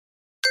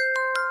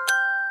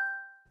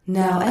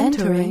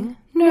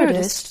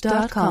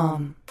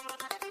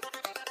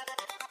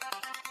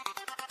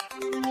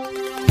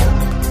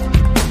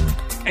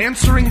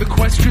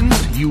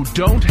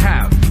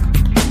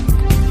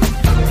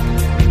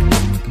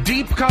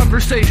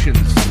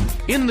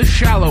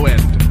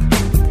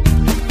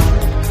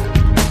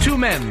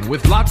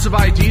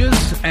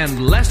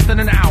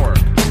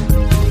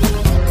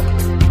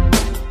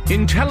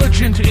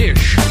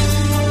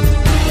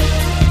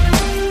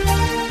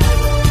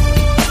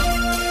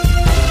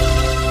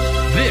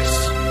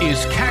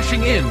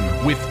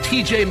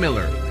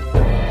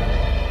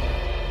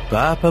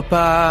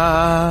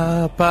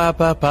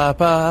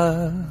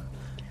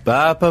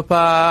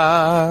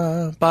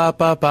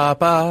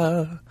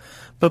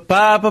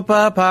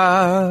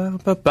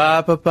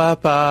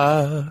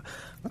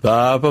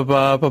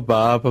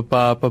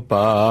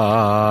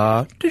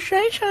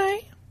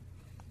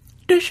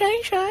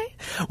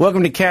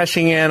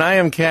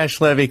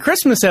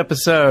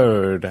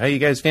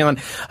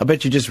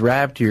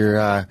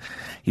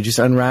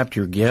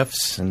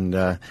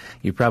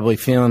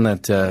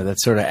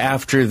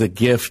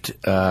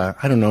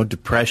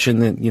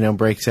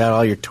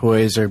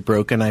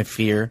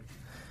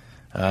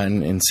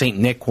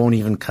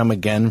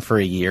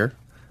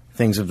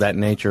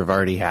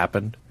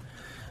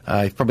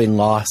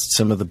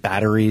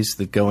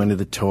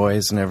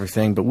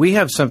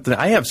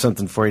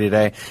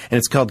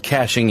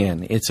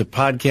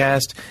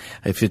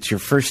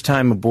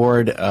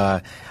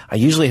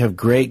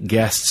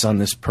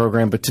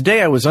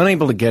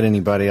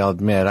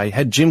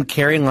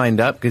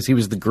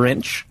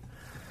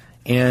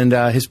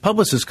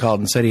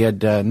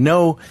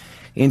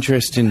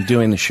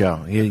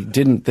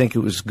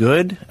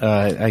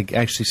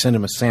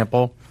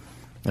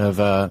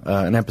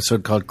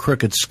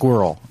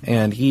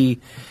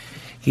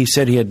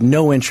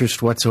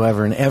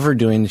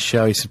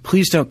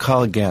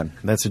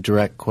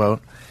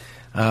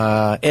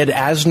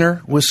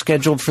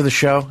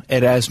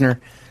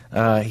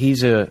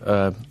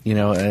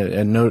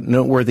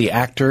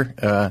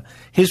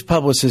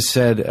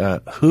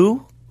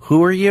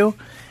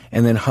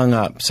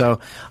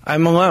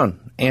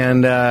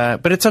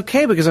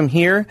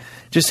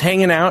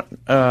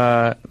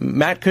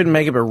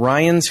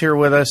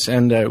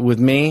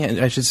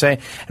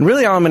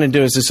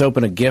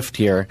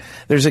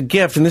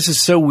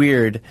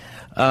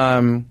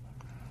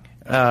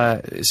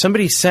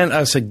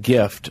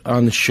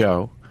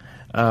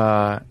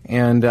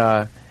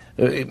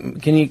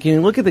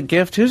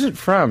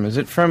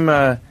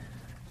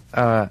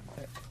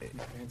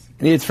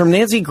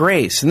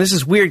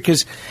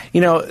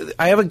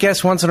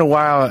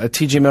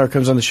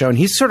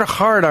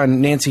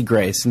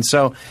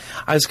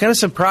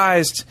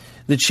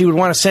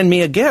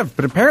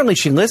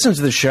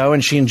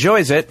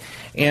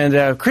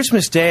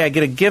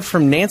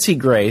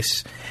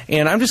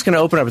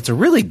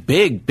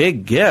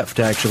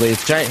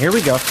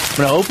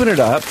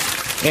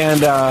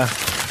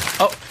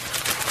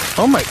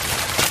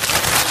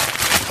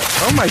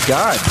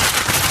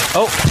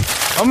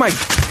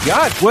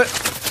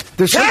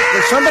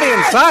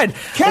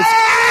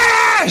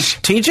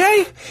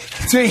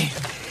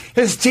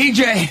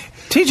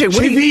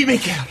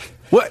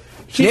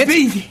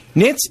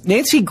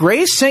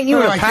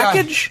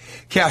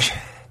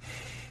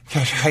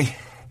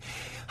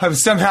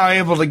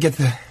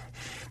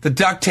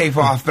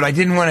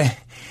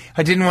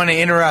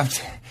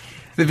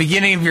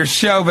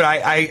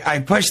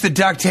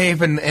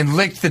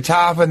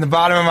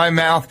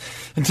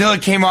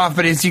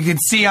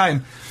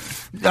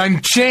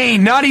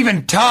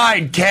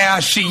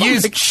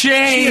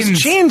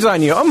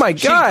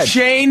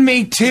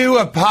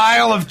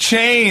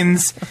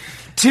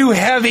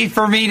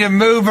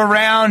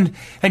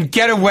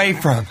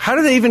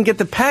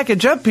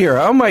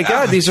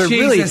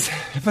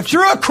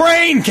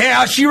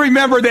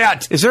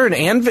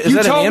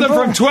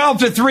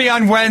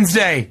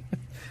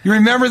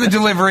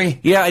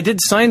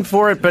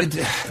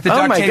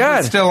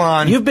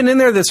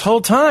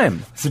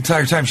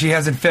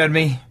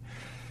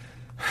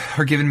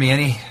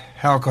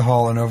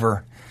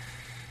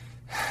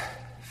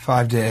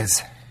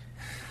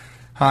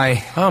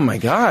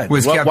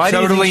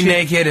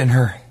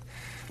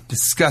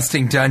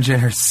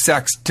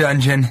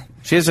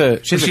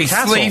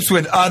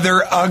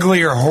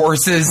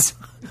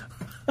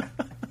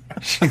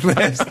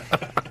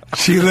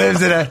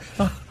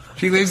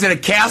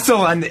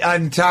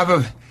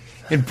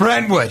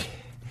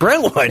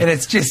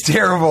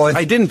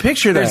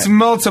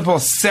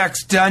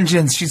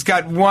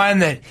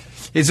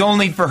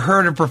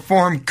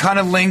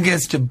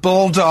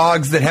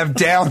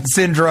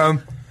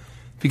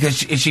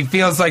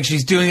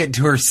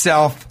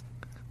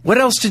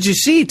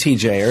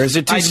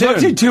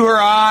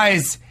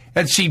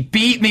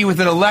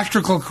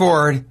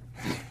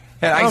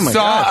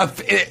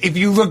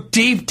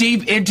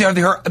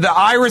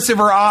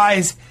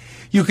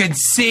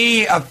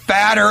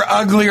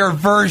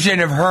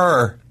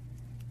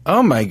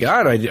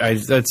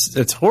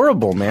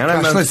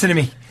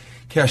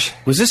Cash.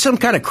 Was this some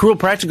kind of cruel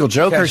practical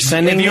joke or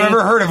sending Have you me?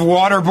 ever heard of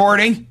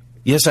waterboarding?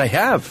 Yes, I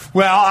have.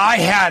 Well, I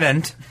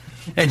hadn't.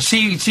 And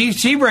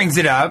she brings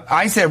it up.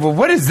 I said, well,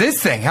 what is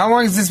this thing? How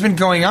long has this been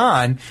going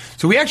on?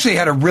 So we actually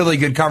had a really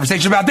good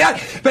conversation about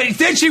that. But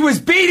then she was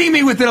beating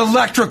me with an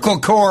electrical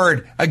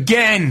cord.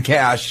 Again,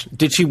 Cash.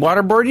 Did she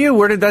waterboard you?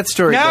 Where did that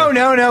story go?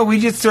 No. We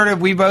just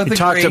we both agree.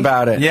 Talked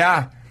about it.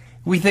 Yeah.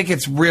 We think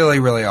it's really,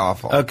 really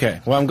awful.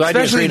 Okay. Well, I'm glad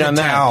Especially you agreed on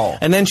that. towel.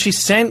 And then she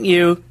sent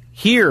you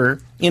here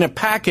in a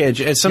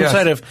package as some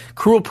sort of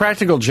cruel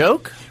practical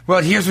joke?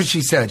 Well, here's what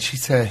she said. She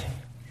said,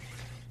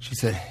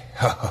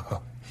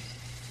 oh,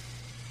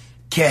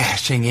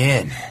 cashing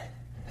in.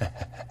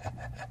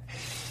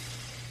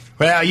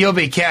 Well, you'll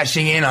be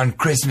cashing in on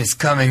Christmas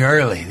coming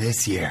early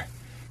this year,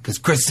 because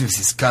Christmas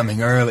is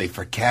coming early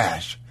for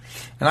Cash.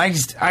 And I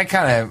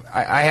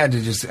had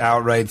to just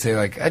outright say,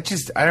 like,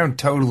 I don't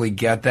totally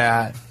get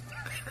that.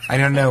 I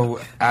don't know.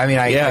 I mean,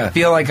 I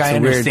feel like I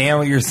understand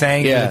what you're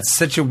saying. Yeah. But it's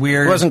such a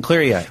weird. It wasn't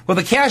clear yet. Well,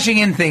 the cashing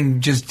in thing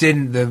just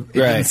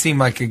didn't seem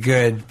like a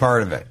good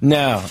part of it.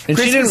 No. And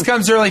Christmas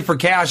comes early for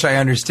Cash, I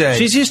understood.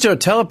 She's used to a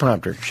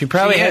teleprompter. She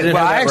probably had to have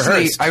that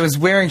rehearsed. I was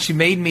wearing, she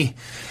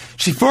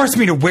forced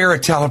me to wear a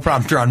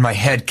teleprompter on my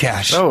head,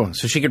 Cash. Oh,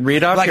 so she could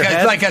read off your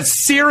head? Like a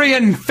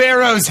Syrian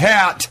pharaoh's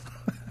hat.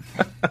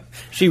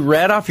 She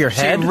read off your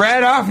head? She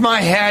read off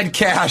my head,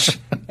 Cash.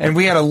 And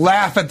we had a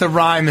laugh at the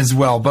rhyme as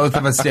well. Both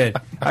of us did.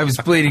 I was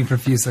bleeding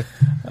profusely.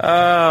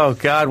 Oh,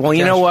 God. Well,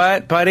 you know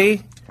what,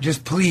 buddy?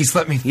 Just please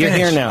let me finish. You're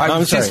here now. I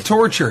was just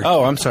tortured.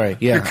 Oh, I'm sorry.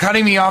 Yeah. You're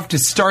cutting me off to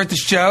start the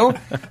show?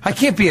 I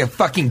can't be a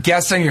fucking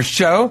guest on your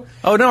show.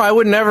 Oh, no, I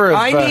would never have...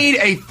 I need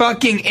a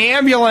fucking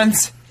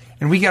ambulance.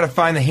 And we got to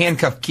find the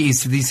handcuff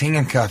keys to these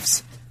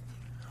handcuffs.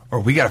 Or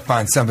we got to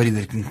find somebody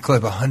that can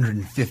clip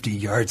 150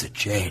 yards of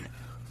chain.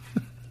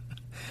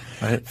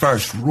 Right.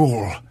 First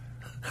rule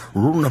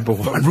number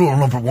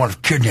one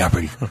of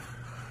kidnapping.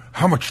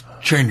 How much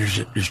chain is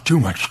it? Is too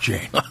much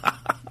chain.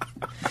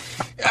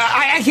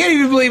 I can't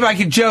even believe I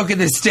could joke in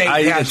this state.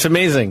 It's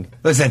amazing.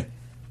 Listen.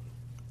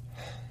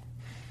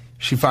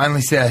 She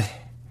finally said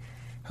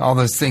all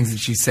those things that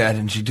she said,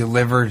 and she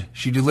delivered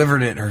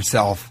it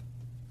herself.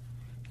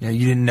 You know,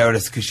 you didn't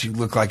notice because she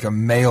looked like a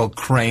male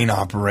crane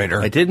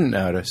operator. I didn't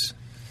notice.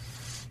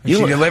 She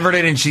delivered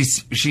it, and she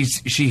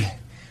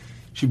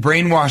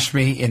brainwashed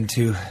me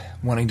into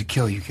wanting to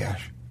kill you,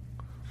 Cash.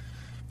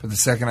 But the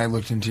second I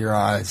looked into your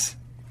eyes,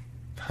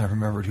 I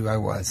remembered who I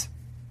was.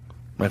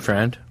 My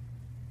friend?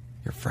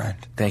 Your friend.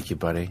 Thank you,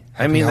 buddy.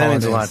 Happy that holidays.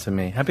 means a lot to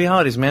me. Happy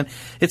holidays, man.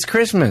 It's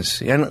Christmas.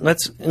 And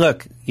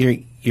look,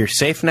 you're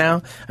safe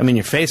now. I mean,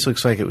 your face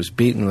looks like it was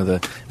beaten with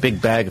a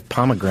big bag of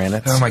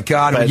pomegranates. Oh, my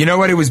God. But You know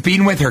what it was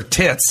beaten with? Her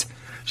tits.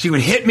 She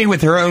would hit me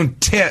with her own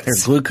tits. her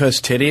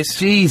glucose titties.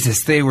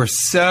 Jesus, they were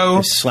so...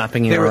 They're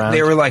slapping you around.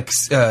 They were like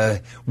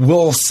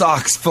wool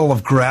socks full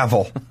of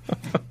gravel.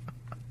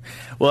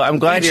 Well, I'm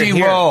glad you're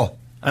here. Wool.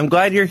 I'm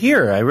glad you're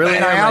here. I really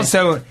And am. I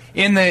also,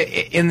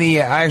 I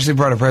actually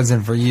brought a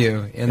present for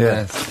you in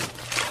this.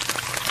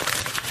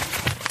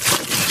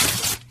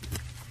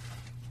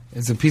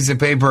 It's a piece of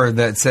paper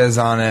that says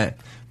on it,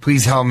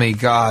 "Please help me,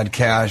 God,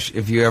 Cash,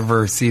 if you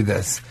ever see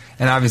this."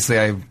 And obviously,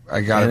 I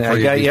got it for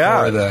you.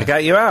 I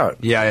got you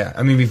out. Yeah.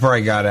 I mean, before I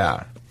got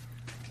out.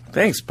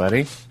 Thanks,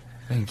 buddy.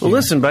 Thank you. Well,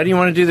 listen, buddy, you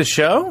want to do the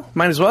show?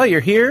 Might as well. You're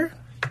here.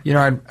 You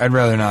know, I'd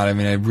rather not. I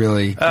mean, I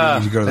really need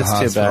to go to the that's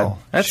hospital. Too bad.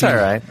 That's all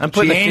right. I'm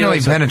putting she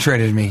anally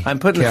penetrated me. I'm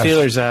putting Cash, the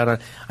feelers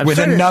out. with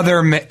another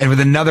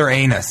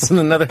anus. With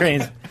another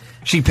anus.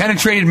 She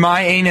penetrated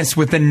my anus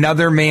with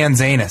another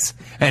man's anus.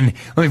 And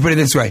let me put it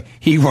this way.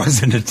 He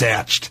wasn't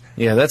attached.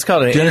 Yeah, that's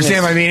called an Do you anus.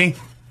 understand my meaning?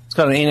 It's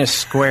called an anus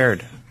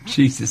squared.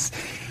 Jesus.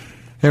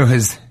 It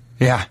was,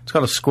 It's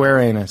called a square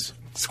anus.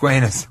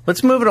 squanus.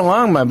 Let's move it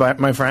along,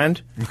 my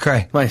friend.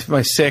 Okay.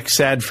 My sick,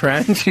 sad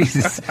friend.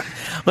 Jesus.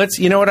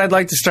 You know what I'd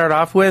like to start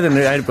off with? And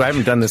I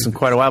haven't done this in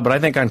quite a while, but I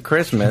think on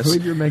Christmas,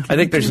 I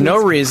think there's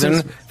no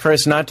reason for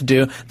us not to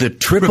do the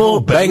Triple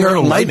Banger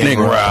Lightning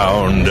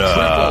Round. Triple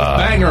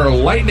Banger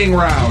Lightning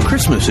Round.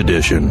 Christmas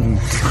edition.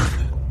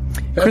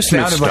 Christmas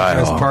Sounded like that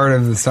was style. part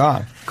of the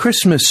song.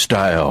 Christmas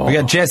style. We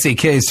got Jesse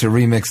Case to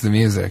remix the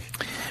music.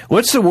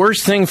 What's the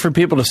worst thing for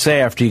people to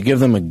say after you give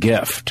them a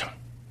gift?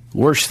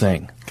 Worst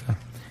thing. Okay.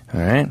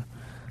 All right.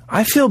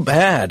 I feel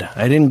bad.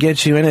 I didn't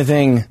get you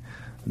anything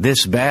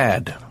this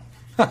bad.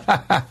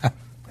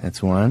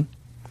 That's one.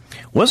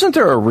 Wasn't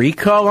there a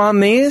recall on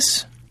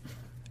these?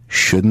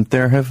 Shouldn't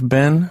there have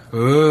been?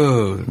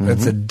 Ooh,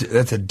 that's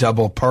a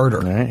double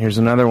parter. All right, here's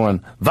another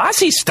one.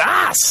 Was ist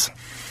das?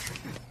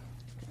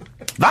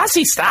 Was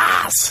ist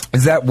das?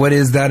 What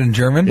is that in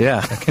German?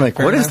 Yeah. Like,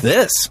 what is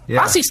this?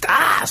 Yeah. Was ist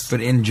das?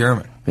 But in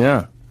German.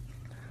 Yeah.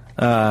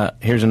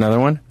 Here's another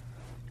one.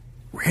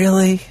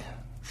 Really?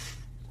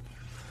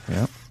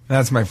 Yep.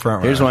 That's my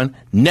front Here's one.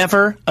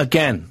 Never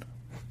again.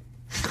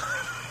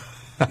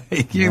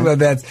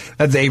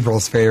 That's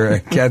April's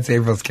favorite. That's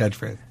April's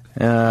catchphrase.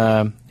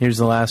 Here's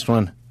the last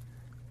one.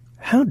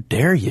 How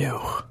dare you?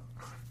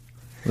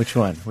 Which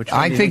one?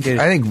 I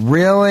think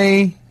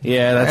really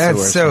Yeah, that's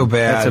the worst so one.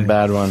 bad. That's a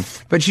bad one.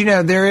 But,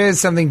 there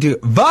is something to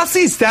Was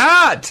ist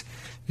das?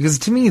 Because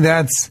to me,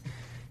 that's,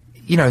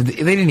 they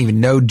didn't even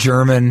know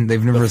German.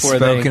 They've never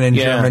spoken in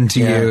German to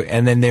you.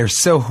 And then they're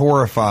so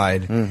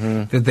horrified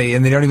that they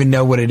don't even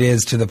know what it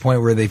is, to the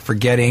point where they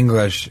forget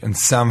English and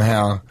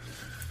somehow...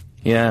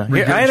 Yeah.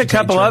 I had a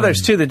couple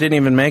others, too, that didn't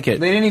even make it.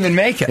 They didn't even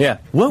make it. Yeah.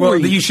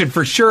 You should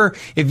for sure,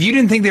 if you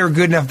didn't think they were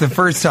good enough the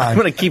first time, I'm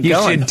gonna keep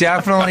going. You should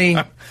definitely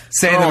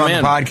say them on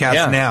the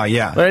podcast now.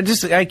 Yeah. But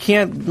I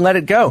can't let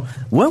it go.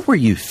 What were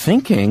you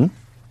thinking?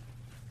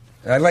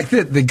 I like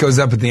that goes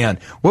up at the end.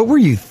 What were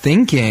you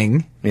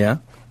thinking? Yeah.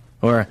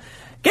 Or,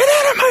 get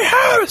out of my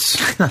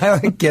house! I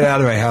like get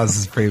out of my house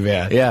is pretty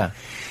bad. Yeah.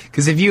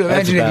 Because if you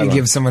That's imagine a bad if you one.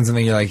 give someone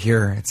something, you're like,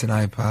 here, it's an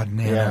iPod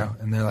Nano. Yeah.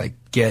 And they're like,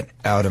 get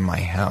out of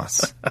my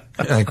house.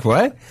 You're like,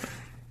 what?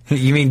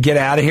 You mean get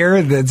out of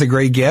here? That's a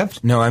great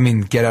gift? No, I mean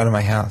get out of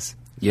my house.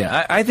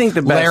 Yeah, I think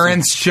the best...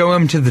 Lawrence, show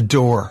him to the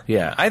door.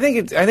 Yeah, I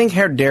think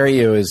how dare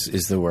you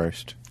is the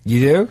worst. You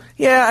do?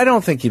 Yeah, I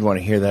don't think you'd want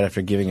to hear that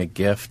after giving a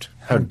gift.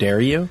 How dare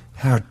you?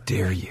 How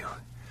dare you?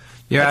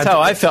 Yeah, That's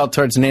how I felt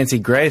towards Nancy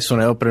Grace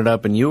when I opened it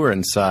up and you were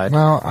inside.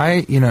 Well,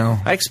 I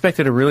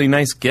expected a really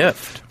nice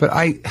gift. But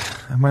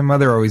my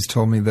mother always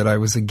told me that I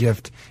was a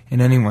gift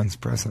in anyone's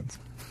presence.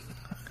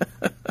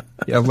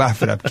 Yeah,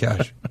 laugh it up,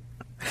 Cash.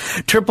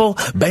 Triple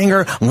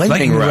banger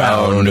lightning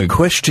round.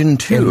 Question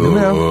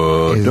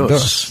 2.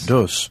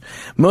 Dos.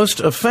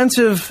 Most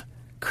offensive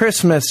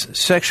Christmas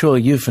sexual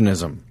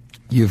euphemism.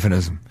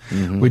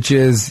 Which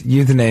is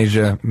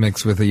euthanasia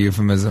mixed with a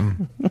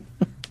euphemism.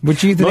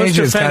 Which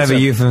euthanasia is kind of a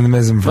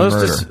euphemism for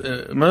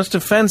murder. Most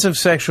offensive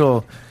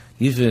sexual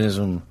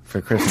euphemism for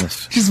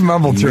Christmas. Just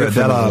mumble through it.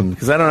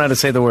 Because I don't know how to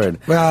say the word.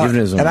 Well,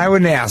 euphemism. And I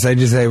wouldn't ask. I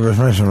just say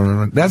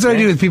that's what I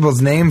do with people's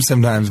names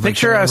sometimes.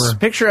 Picture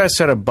us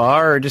at a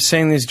bar or just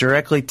saying these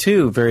directly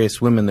to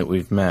various women that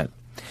we've met.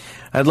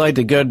 I'd like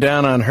to go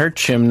down on her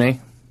chimney.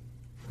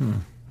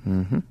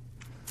 I'd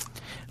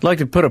like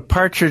to put a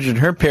partridge in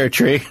her pear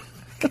tree.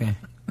 Okay.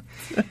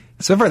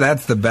 So far,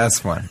 that's the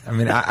best one. I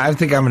mean, I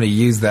think I'm going to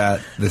use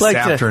that this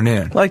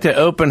afternoon. I'd like to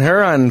open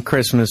her on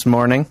Christmas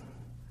morning.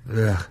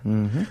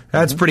 Ugh.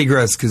 That's pretty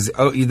gross, because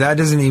that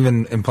doesn't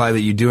even imply that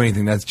you do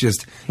anything. That's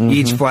just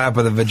each flap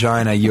of the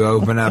vagina you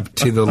open up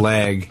to the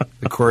leg,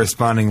 the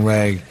corresponding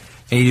leg,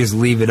 and you just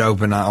leave it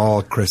open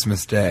all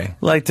Christmas Day. I'd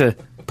like to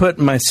put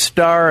my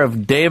Star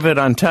of David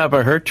on top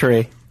of her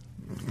tree.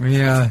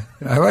 Yeah,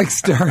 I like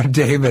Star of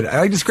David.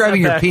 I like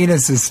describing your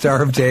penis as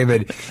Star of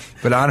David,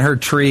 but on her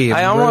tree.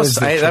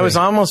 That was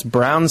almost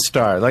Brown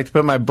Star. I'd like to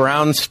put my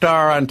brown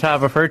star on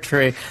top of her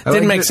tree.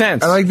 Didn't make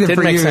sense. I like that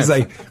for you. It's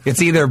like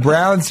it's either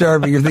Brown Star,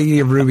 but you're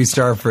thinking of Ruby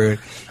Starfruit.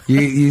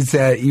 You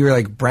said you were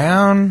like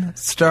Brown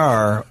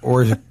Star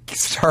or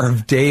Star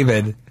of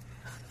David.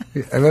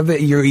 I love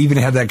that you even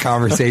had that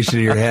conversation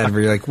in your head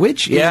where you're like,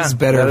 which is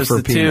better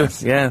for penis?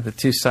 The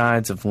two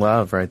sides of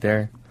love right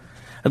there.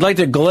 I'd like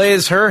to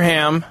glaze her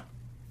ham.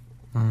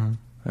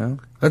 Well,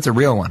 that's a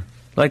real one.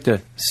 I'd like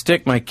to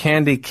stick my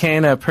candy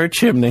cane up her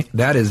chimney.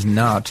 That is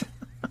not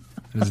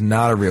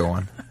a real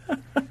one.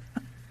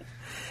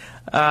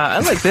 I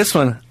like this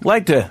one. I'd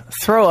like to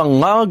throw a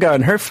log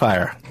on her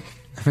fire.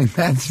 I mean,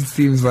 that just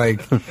seems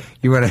like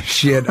you want to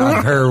shit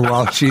on her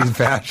while she's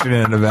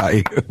passionate about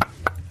you.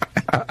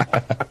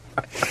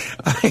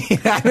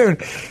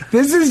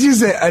 This is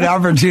just an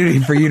opportunity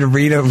for you to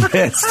read a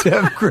list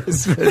of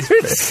Christmas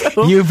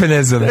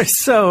euphemisms. They're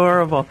so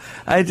horrible.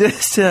 I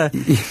just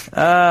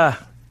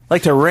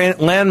like to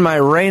land my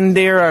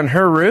reindeer on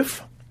her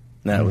roof.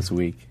 That was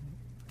weak.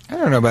 I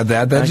don't know about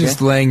that. That's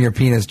just laying your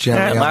penis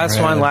gently on her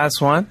head.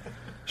 Last one.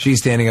 She's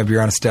standing up.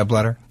 You're on a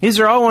stepladder. These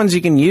are all ones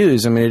you can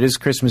use. I mean, it is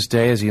Christmas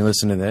Day as you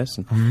listen to this.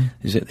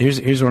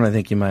 Here's one I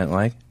think you might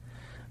like.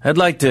 I'd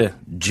like to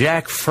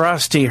Jack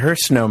Frosty her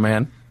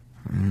snowman.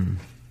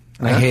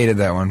 I hated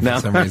that one for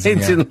some reason.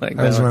 I didn't like that.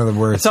 That was one of the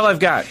worst. That's all I've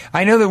got.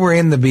 I know that we're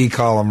in the B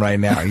column right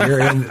now.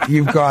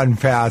 You've gone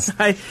past.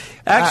 I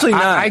think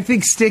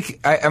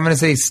I'm going to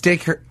say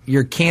stick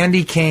your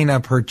candy cane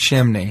up her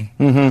chimney.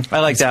 I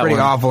like that one.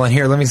 Pretty awful. And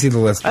here, let me see the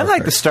list. I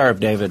like the Star of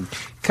David.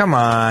 Come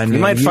on. You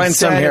might find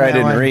some here I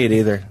didn't read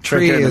either.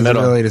 Tree is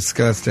really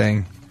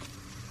disgusting.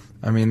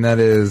 I mean, that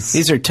is...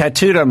 These are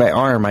tattooed on my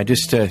arm. I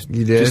just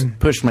you did? Just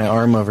pushed my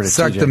arm over to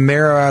Suck TJ. the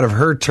marrow out of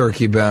her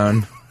turkey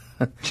bone.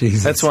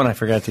 Jesus. That's one I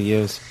forgot to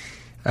use.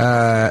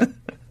 I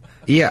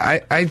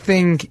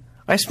think...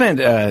 I spent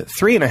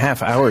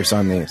 3.5 hours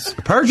on these.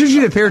 Partridge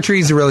in a Pear Tree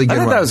is a really good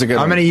one. That was a good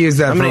one. I'm going to use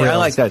that for reals. I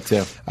like that,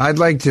 too. I'd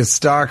like to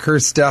stuff her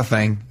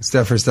stocking.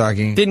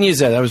 Didn't use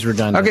that. That was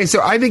redundant. Okay,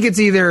 so I think it's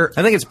either...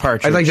 I think it's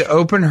partridge. I'd like to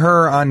open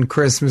her on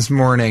Christmas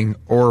morning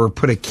or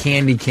put a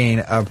candy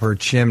cane up her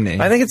chimney.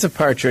 I think it's a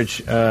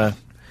partridge.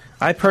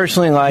 I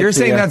personally like... You're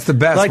saying that's the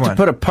best one. I like to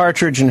put a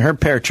partridge in her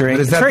pear tree.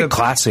 It's very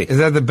classy. Is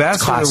that the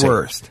best or the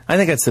worst? I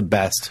think it's the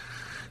best.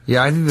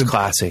 Yeah, I think it's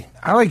classy.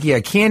 I like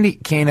candy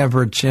cane up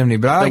her chimney,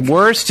 but the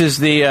worst is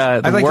the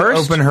I'd like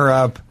worst. To open her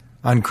up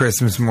on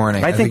Christmas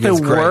morning. I think the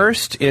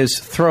worst is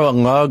throw a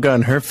log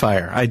on her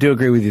fire. I do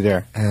agree with you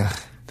there.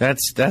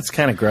 That's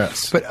kind of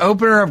gross. But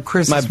open her up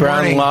Christmas My brown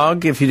morning.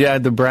 log, if you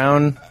had the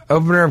brown...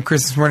 Open her up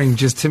Christmas morning,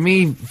 just to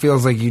me,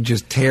 feels like you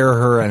just tear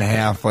her in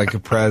half like a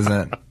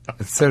present.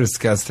 It's so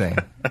disgusting.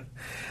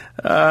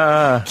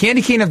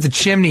 Candy cane up the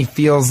chimney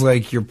feels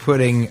like you're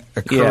putting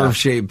a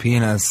curve-shaped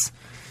penis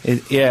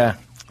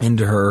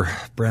into her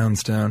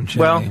brownstone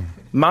chimney. Well,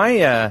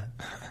 my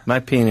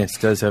penis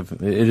does have...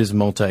 It is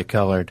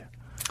multicolored.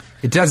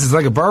 It does. It's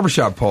like a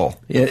barbershop pole.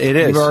 It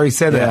is. You've already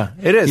said that.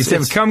 Yeah, it is. You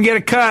said, come get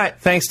a cut.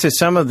 Thanks to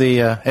some of the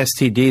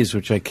STDs,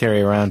 which I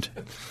carry around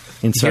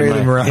inside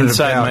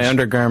my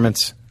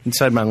undergarments,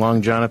 inside my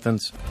long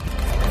Jonathans.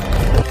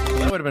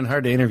 That would have been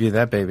hard to interview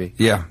that baby.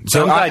 Yeah.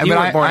 So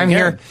I'm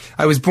here.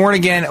 I was born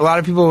again. A lot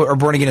of people are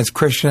born again as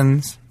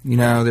Christians. You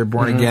know, they're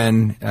born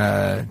again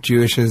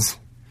Jewishes.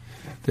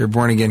 They're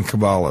born again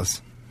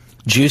Kabbalahs.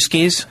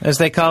 Juiskies, as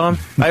they call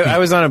them. I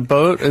was on a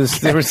boat.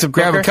 There was a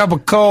grab a couple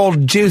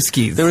cold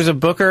Juiskies. There was a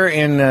booker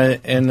in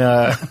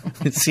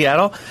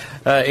Seattle.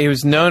 He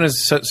was known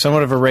as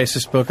somewhat of a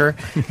racist booker,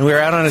 and we were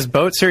out on his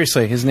boat.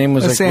 Seriously, his name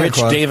was like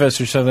Rich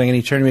Davis or something, and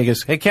he turned to me and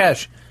goes, "Hey,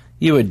 Cash,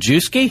 you a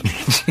Juiski?"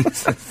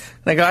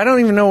 And I go, "I don't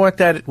even know what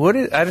that. What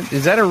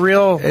is that a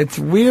real? It's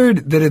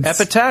weird that it's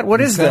epithet. What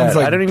is that?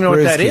 Like I don't even know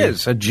what that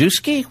is. A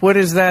Juiski? What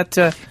is that?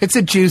 It's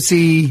a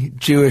juicy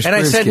Jewish. And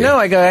I said, no.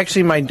 I go,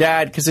 actually, my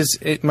dad, because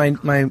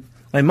my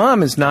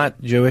mom is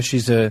not Jewish.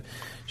 She's from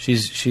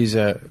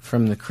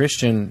the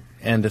Christian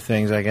end of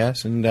things, I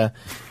guess. And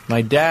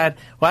my dad,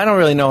 well, I don't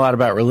really know a lot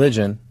about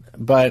religion,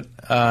 but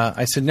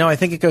I said, no, I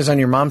think it goes on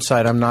your mom's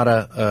side. I'm not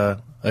a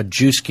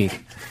Jewski.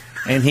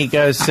 And he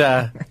goes,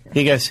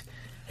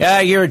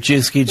 yeah, you're a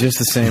Jewski just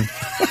the same.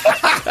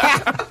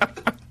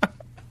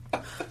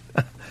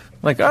 I'm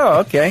like,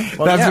 oh, okay.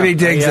 Well, that's when he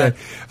takes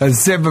a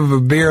sip of a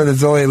beer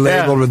that's only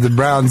labeled with the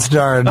brown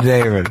star of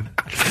David.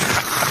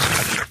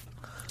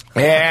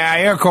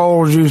 Yeah, you're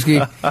cold,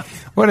 Jewski.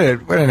 What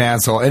an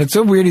asshole. And it's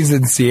so weird he's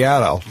in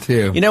Seattle,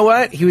 too. You know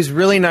what? He was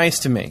really nice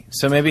to me.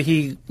 So maybe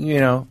he,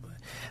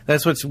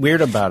 that's what's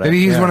weird about it.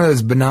 Maybe he's one of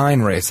those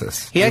benign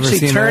racists. He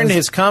actually turned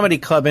his comedy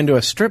club into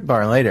a strip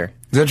bar later.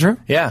 Is that true?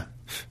 Yeah.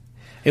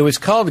 It was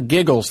called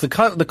Giggles. The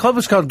club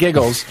was called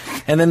Giggles,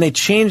 and then they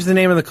changed the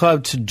name of the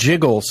club to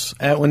Jiggles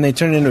when they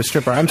turned it into a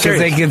strip bar. I'm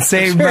serious. Because they could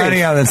save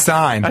money on the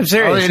sign. I'm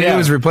serious. All they had to do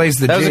was replace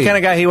the G. That was the kind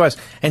of guy he was.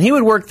 And he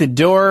would work the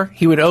door.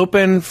 He would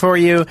open for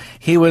you.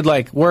 He would,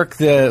 work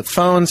the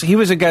phones. He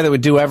was a guy that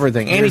would do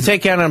everything. And he'd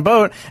take you out on a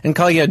boat and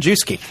call you a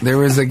Jewski. There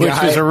was a guy...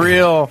 Which was a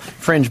real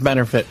fringe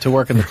benefit to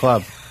work in the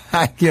club.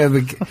 Yeah,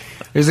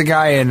 there's a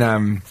guy in...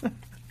 I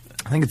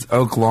think it's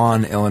Oak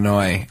Lawn,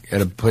 Illinois,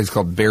 at a place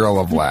called Barrel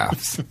of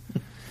Laughs.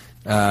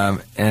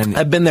 And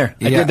I've been there.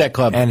 I did that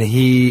club. And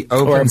he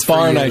opens or a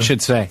barn, I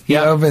should say. He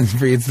opens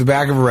for you. It's the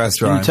back of a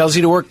restaurant. And he tells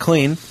you to work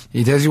clean.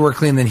 He tells you to work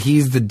clean. Then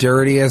he's the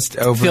dirtiest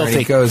opener. Filthy.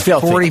 He goes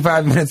Filthy.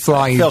 45 minutes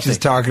long. He's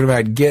just talking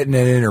about getting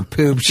it in or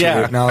poop shit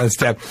and all this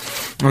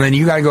stuff. And then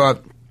you got to go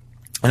up.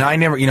 And I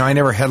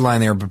never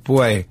headline there, but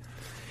boy.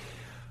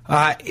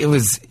 It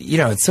was,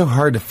 it's so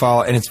hard to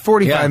follow. And it's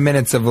 45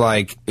 minutes of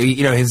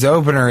his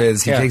opener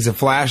is he takes a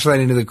flashlight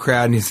into the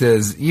crowd and he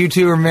says, you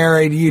two are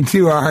married, you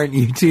two aren't,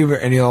 you two are,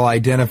 and he'll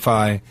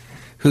identify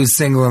who's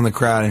single in the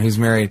crowd and who's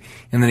married.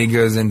 And then he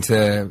goes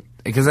into,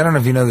 because I don't know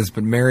if you know this,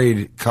 but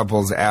married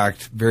couples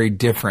act very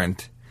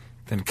different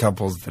than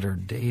couples that are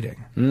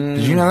dating.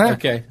 Did you know that?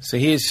 Okay. So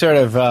he's sort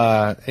of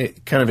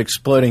kind of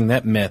exploding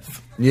that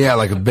myth. Yeah,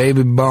 like a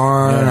baby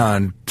born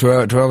on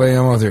 12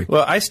 a.m. 03.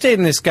 Well, I stayed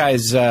in this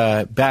guy's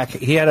back.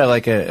 He had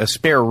a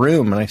spare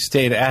room, and I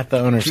stayed at the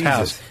owner's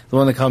house, the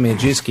one that called me a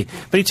Jewski.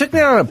 But he took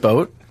me out on a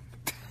boat,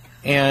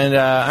 and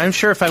I'm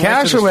sure if I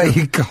went to this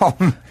you call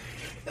him.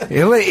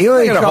 He'll I'm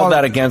going to hold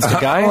that against a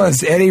guy.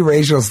 Almost any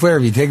racial slur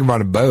if you take him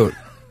on a boat.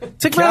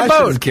 Take me on a boat.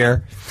 Doesn't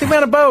care. Take me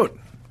on a boat.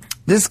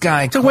 This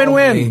guy It's a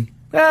win-win.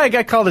 I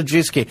got called a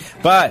Jewski,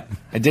 but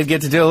I did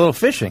get to do a little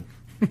fishing,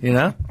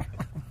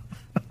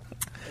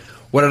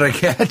 What did I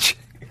catch?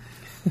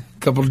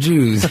 Couple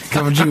Jews,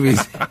 couple Jewies,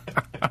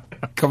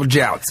 couple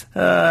jouts.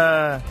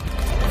 I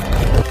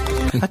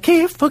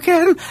keep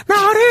forgetting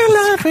not in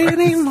love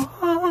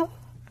anymore.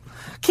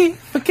 Keep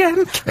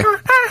forgetting.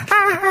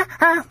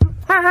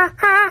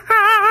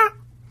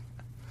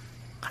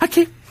 I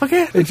keep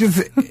forgetting.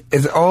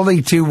 It's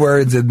only 2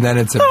 words and then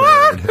it's a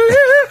bird.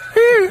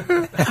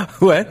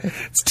 What?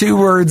 It's 2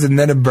 words and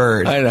then a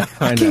bird. I know.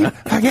 Keep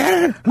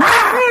forgetting.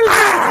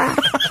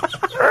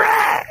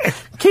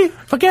 Keep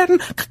forgetting.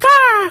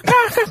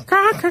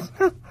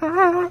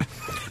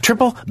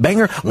 Triple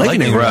banger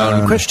lightning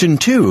round. Question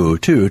 2.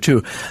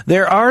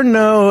 There are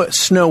no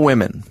snow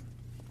women.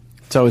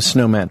 It's always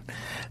snowmen.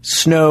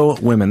 Snow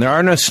women. There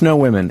are no snow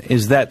women.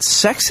 Is that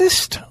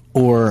sexist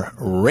or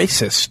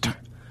racist?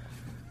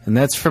 And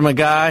that's from a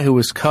guy who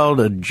was called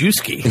a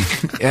Jewski.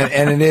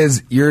 and it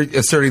is, you're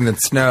asserting that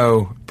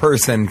snow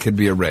person could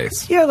be a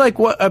race. Yeah,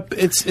 what?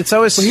 It's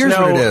always snow. Here's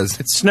what it is.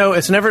 It's snow.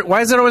 It's never.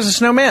 Why is it always a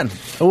snowman?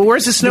 Well,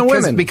 where's the snow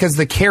women? Because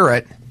the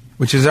carrot,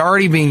 which is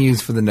already being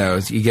used for the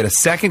nose. You get a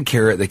second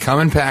carrot. They come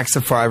in packs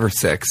of 5 or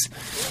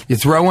 6. You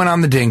throw one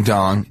on the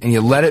ding-dong, and you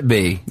let it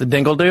be. The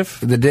dingle-doof?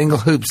 The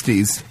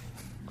dingle-hoopsties.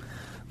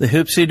 The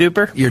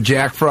hoopsie-duper? Your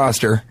Jack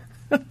Froster.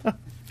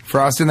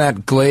 Frosting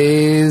that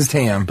glazed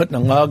ham. Putting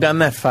a log on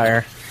that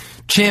fire.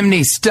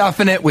 Chimney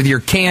stuffing it with your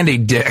candy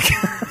dick.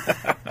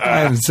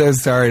 I'm so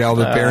sorry to all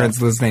the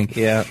parents listening.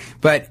 Yeah.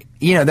 But,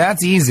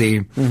 that's easy.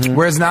 Mm-hmm.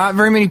 Whereas not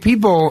very many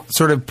people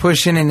sort of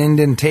push in an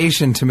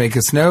indentation to make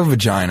a snow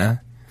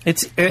vagina.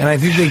 And I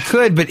think they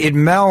could, but it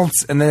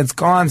melts and then it's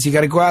gone. So you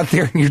got to go out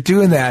there and you're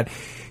doing that,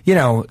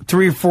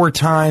 3 or 4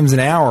 times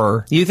an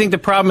hour. You think the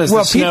problem is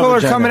well, the snow people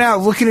are vagina. coming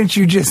out looking at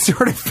you just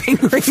sort of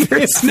fingering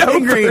your snow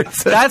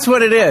person. That's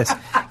what it is.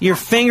 You're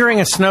fingering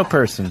a snow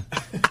person.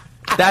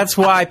 That's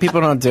why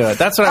people don't do it.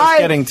 That's what I was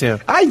getting to.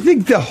 I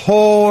think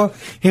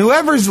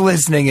whoever's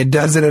listening and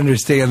doesn't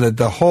understand that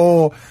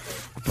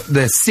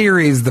the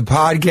series, the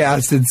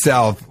podcast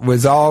itself,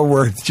 was all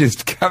worth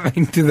just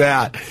coming to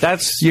that.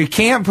 You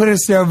can't put a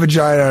snow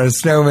vagina on a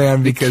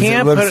snowman because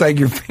it looks like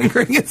you're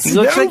fingering a snow person. It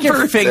looks like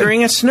you're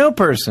fingering a snow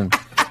person.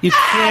 You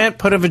can't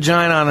put a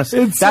vagina on a.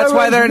 That's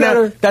why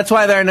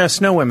there are no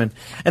snow women,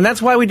 and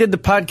that's why we did the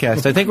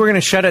podcast. I think we're going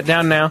to shut it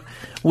down now.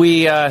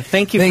 We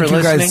thank you for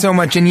listening. Thank you guys so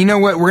much. And you know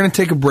what? We're going to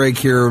take a break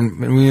here, and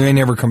we may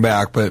never come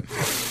back. But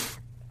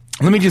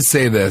let me just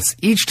say this: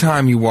 each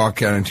time you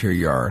walk out into your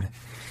yard,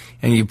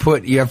 and you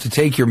have to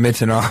take your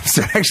mitten off,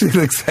 so it actually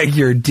looks like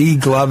you're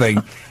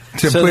degloving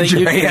to put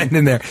your hand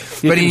in there.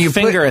 But you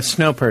finger a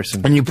snow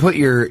person, and you put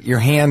your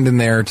hand in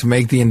there to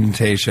make the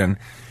indentation.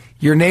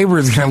 Your neighbor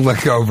is going to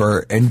look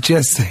over and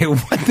just say,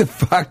 what the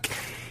fuck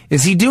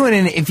is he doing?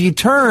 And if you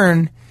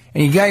turn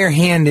and you got your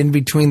hand in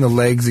between the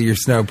legs of your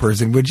snow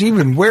person, which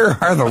even, where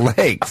are the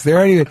legs? They're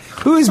not even,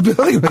 who's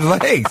building with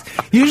legs?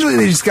 Usually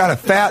they just got a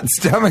fat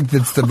stomach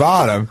that's the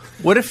bottom.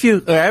 What if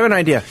I have an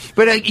idea.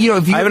 But, if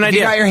you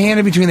got your hand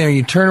in between there and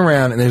you turn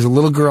around and there's a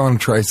little girl on a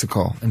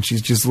tricycle and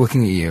she's just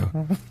looking at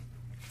you.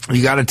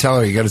 You got to tell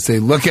her, you got to say,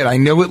 look I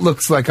know it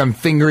looks like I'm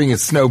fingering a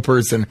snow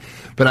person,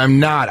 but I'm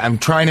not. I'm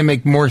trying to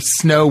make more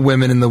snow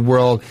women in the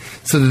world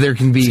so that there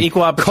can be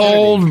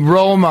cold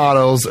role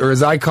models, or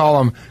as I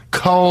call them,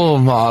 coal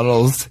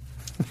models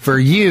for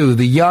you,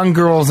 the young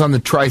girls on the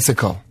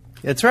tricycle.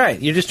 That's right.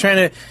 You're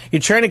trying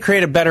to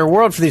create a better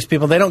world for these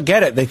people. They don't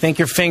get it. They think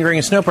you're fingering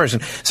a snow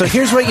person. So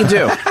here's what you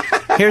do.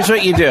 Here's what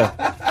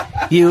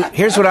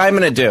I'm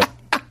going to do.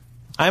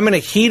 I'm going to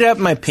heat up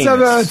my penis. So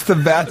that's the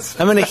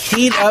best. I'm going to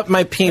heat up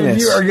my penis.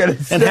 And you are going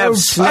to have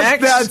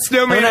snacks.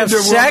 I'm going to have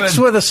sex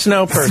with a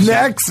snow person.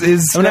 Snacks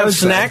is I'm going to have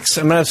snacks.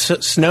 I'm going to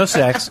have snow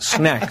sex.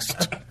 Snacks.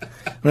 I'm going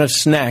to have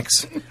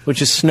snacks,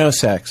 which is snow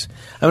sex.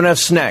 I'm going to have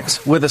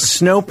snacks with a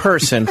snow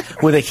person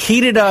with a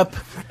heated up,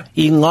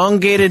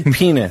 elongated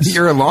penis.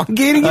 You're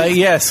elongating it?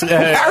 Yes.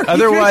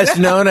 Otherwise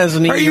known as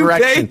an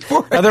erection.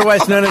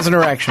 Otherwise known as an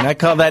erection. I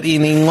call that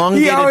an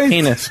elongated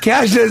penis.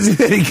 Cash does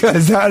it. He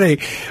goes, honey,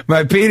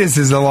 my penis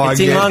is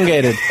elongated. It's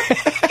elongated.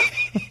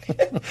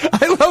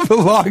 I love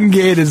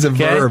elongate as a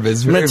verb.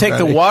 It's I'm going to take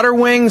the water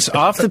wings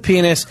off the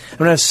penis. I'm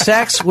going to have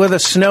sex with a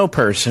snow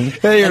person,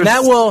 and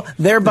that will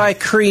thereby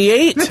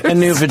create a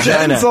new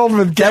vagina.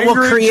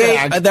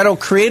 That'll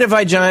create a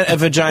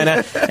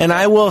vagina, and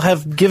I will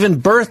have given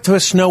birth to a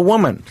snow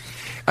woman.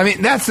 I mean,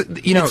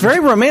 it's very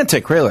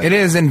romantic, really. It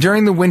is, and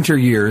during the winter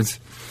years.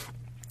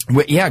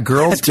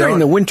 Girls during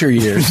the winter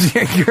years.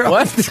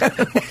 What?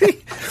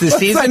 The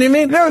season, you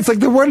mean? No, it's like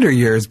the wonder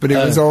years, but it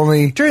was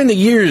only... During the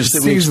years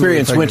that we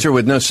experienced winter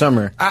with no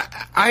summer.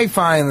 I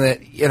find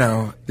that,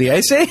 The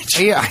Ice Age?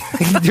 Yeah.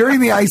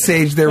 During the Ice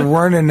Age, there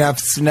weren't enough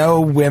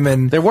snow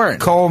women... There weren't.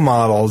 Coal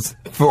models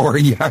for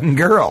young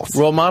girls.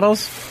 Role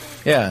models?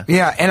 Yeah.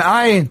 Yeah,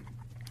 and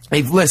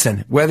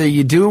listen, whether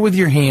you do it with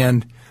your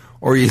hand...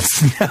 Or you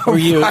heat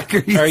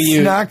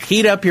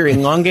up your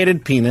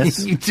elongated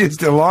penis. You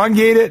just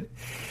elongate it.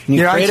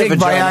 I take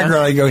Viagra and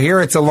I go, here,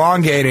 it's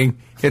elongating.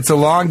 It's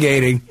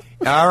elongating.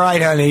 All right,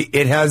 honey,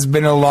 it has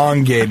been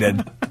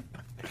elongated.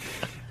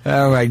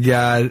 Oh, my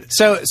God.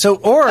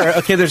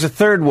 There's a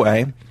third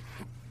way.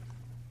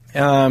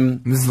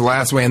 This is the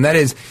last way, and that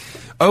is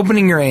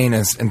opening your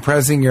anus and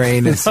pressing your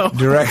anus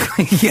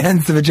directly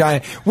against the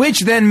vagina,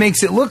 which then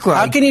makes it look like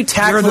how can you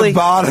you're the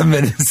bottom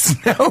in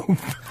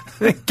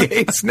a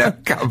gay snow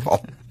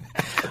couple.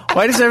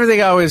 Why does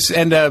everything always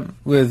end up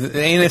with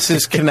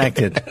anuses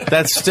connected?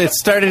 It's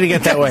starting to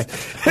get that way.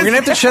 We're going to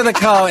have to show the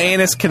call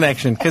anus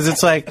connection, because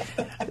it's like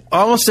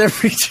almost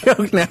every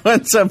joke now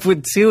ends up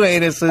with 2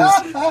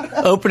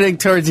 anuses opening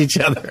towards each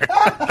other.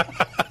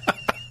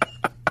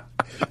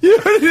 You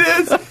know what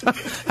it is?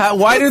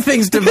 Why do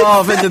things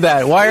devolve into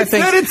that? Why are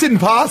things... It's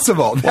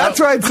impossible. That's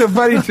why it's so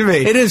funny to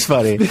me. It is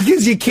funny.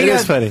 Because you can't... It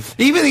is funny.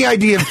 Even the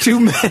idea of 2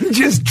 men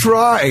just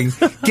trying,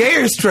 gay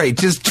or straight,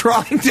 just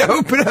trying to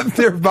open up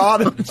their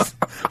bottoms.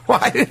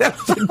 Why did it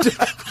have to do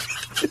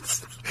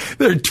this?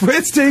 They're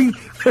twisting.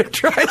 They're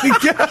trying to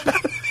get...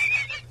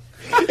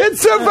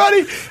 It's so funny.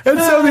 And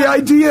so the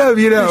idea of,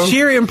 the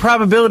sheer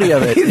improbability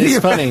of it is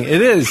funny.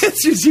 It is.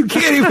 It's just, you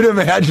can't even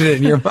imagine it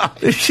in your mind.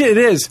 It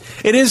is.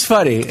 It is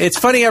funny. It's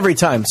funny every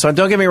time, so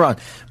don't get me wrong.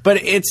 But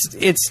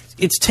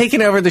it's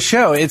taken over the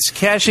show. It's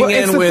cashing in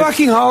it's the with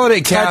fucking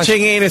holiday cash.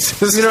 touching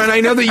anuses. And I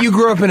know that you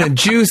grew up in a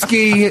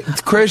Jewski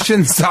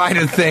Christian side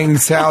of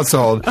things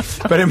household,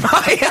 but in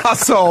my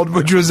household,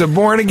 which was a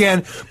born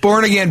again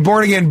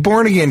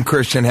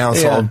Christian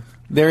household,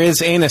 there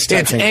is anus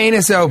touching. It's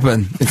anus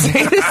open.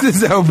 Anus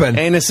is open.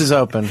 Anus is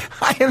open.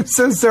 I am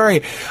so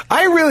sorry.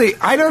 I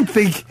don't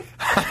think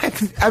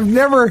I've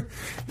never.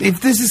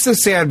 If this is so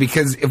sad,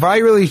 because if I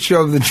really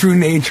show the true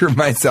nature of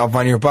myself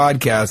on your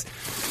podcast,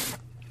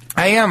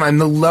 I'm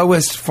the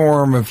lowest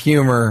form of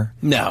humor.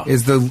 No.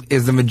 Is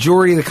the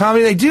majority of the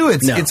comedy they do.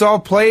 It's all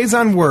plays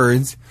on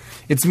words.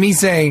 It's me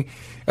saying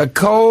a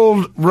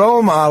cold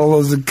role model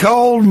is a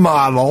cold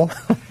model.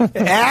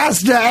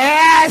 Ass to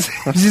ass.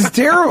 It's just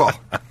terrible.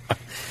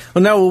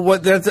 Well, no,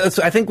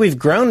 I think we've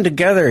grown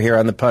together here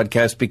on the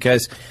podcast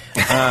because,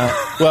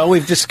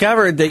 we've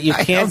discovered that you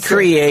can't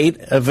create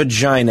a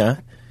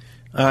vagina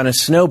on a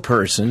snow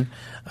person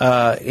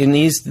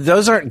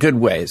those aren't good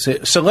ways.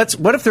 So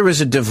what if there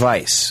was a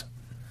device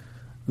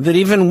that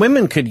even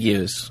women could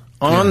use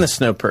on the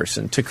snow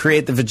person to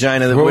create the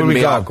vagina that wouldn't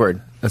be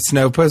awkward? A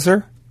snow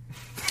pusser?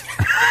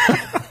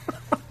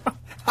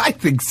 I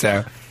think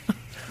so.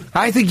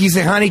 I think you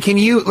say, honey, can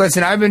you...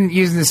 Listen, I've been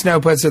using the snow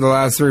pusser the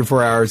last 3 or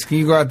 4 hours. Can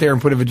you go out there and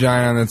put a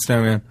vagina on that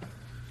snowman?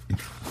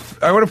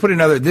 I want to put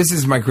another... This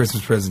is my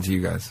Christmas present to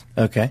you guys.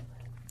 Okay.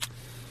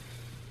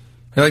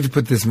 I like to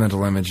put this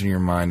mental image in your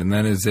mind, and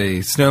that is a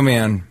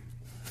snowman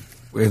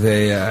with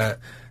a...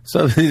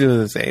 something to do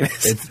with his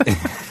anus.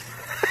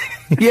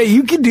 Yeah,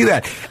 you can do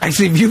that.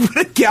 Actually, if you put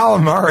a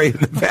calamari in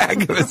the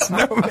back of a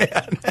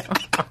snowman...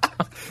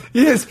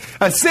 Yes,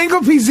 a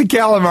single piece of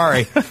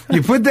calamari.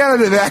 You put that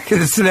on the back of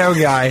the snow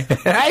guy,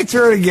 and I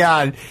swear to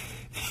God,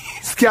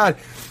 he's got...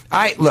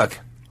 Look,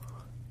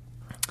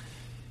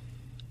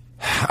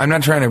 I'm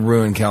not trying to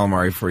ruin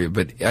calamari for you,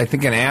 but I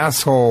think an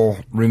asshole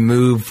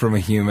removed from a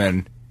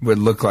human would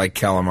look like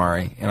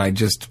calamari, and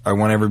I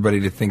want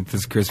everybody to think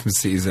this Christmas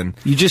season...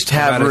 You just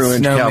have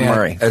ruined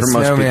calamari for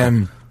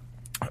most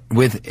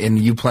people. And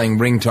you playing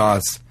ring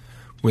toss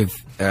with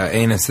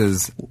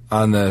anuses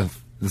on the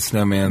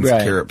snowman's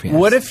carrot penis.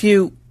 What if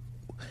you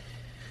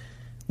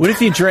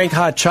drank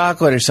hot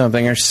chocolate or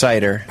something, or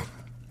cider,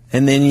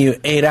 and then you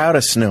ate out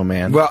a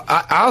snowman? Well,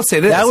 I'll say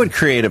this. That would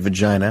create a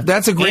vagina.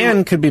 That's a great...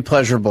 And could be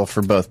pleasurable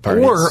for both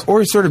parties.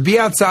 Or sort of be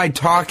outside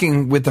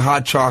talking with the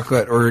hot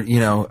chocolate or,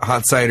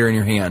 hot cider in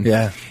your hand.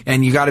 Yeah.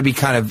 And you got to be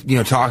kind of,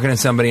 talking to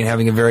somebody and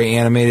having a very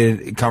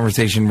animated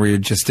conversation where you're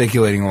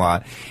gesticulating a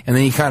lot. And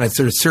then you kind of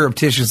sort of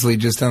surreptitiously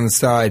just on the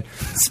side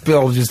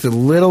spill just a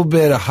little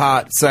bit of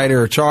hot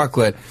cider or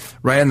chocolate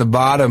right on the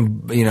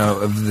bottom,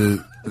 of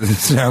the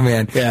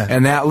snowman,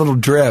 and that little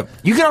drip.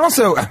 You can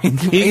also,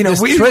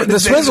 the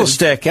swizzle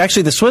stick.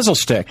 Actually, the swizzle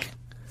stick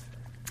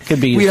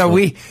could be useful.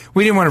 We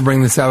didn't want to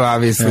bring this up,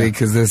 obviously,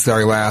 because this is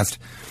our last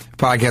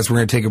podcast. We're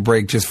going to take a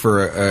break just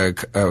for a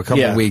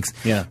couple of weeks.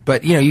 Yeah.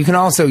 But, you can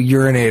also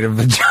urinate a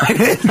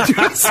vagina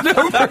into a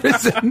snow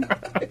person.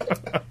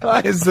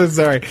 I'm so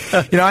sorry.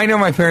 I know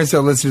my parents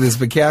don't listen to this,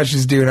 but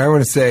Cassius do, and I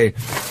want to say...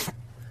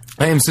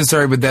 I am so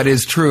sorry, but that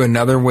is true.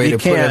 Another way to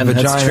put a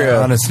vagina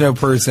on a snow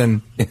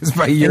person is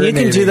by urinating. And you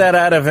can do that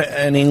out of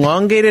an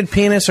elongated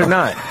penis or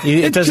not.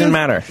 It doesn't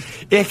matter.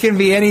 It can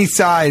be any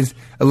size,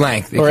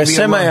 length. Or a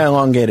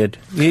semi-elongated.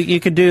 You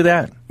could do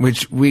that.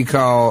 Which we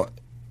call...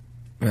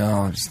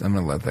 Well, I'm going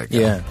to let that go.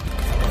 Yeah.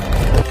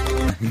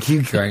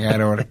 Keep going. I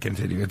don't want to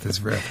continue with this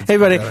reference. Hey,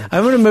 buddy,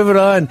 I'm going to move it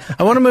on.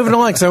 I want to move it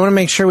along because I want to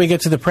make sure we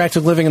get to the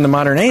practical living in the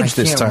modern age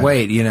this time. I can't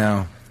wait,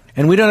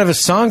 And we don't have a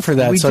song for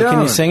that,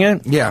 can you sing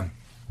it? Yeah.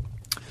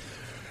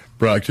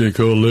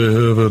 Practical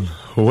living,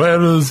 where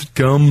does it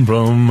come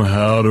from?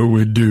 How do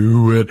we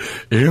do it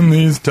in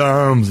these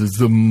times? It's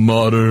the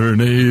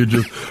modern age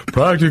of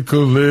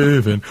practical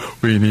living.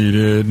 We need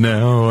it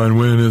now, and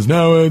when is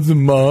now? It's the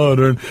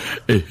modern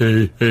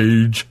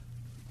age.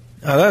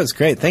 Oh, that was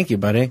great. Thank you,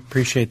 buddy.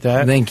 Appreciate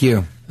that. Thank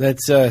you.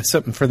 That's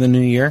something for the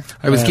new year.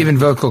 I was given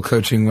vocal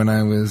coaching when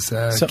I was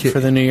something for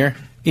the new year.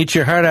 Eat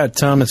your heart out,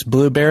 Thomas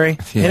Blueberry.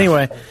 Yeah.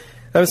 Anyway,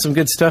 that was some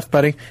good stuff,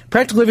 buddy.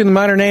 Practical living in the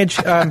modern age.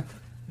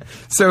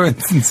 So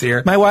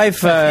insincere. My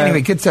wife...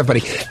 anyway, good stuff,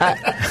 buddy.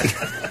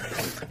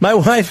 My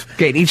wife...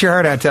 Great. Eat your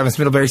heart out, Thomas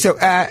Middlebury. So,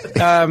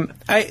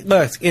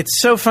 look,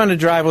 it's so fun to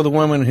drive with a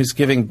woman who's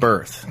giving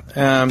birth.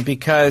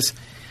 Because,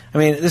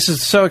 this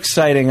is so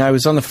exciting. I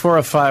was on the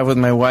 405 with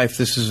my wife.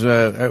 This is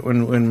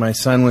when my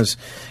son was,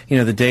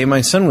 the day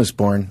my son was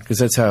born, because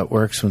that's how it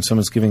works when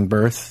someone's giving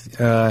birth.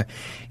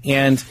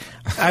 And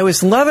I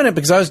was loving it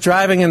because I was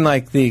driving in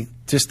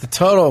just the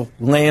total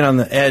lane on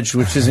the edge,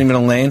 which isn't even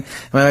a lane.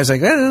 And I was like,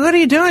 what are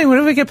you doing? What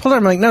if we get pulled over?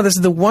 I'm like, no, this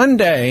is the one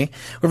day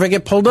where if I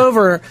get pulled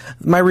over,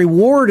 my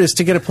reward is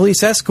to get a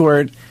police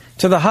escort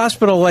to the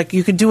hospital.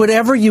 You can do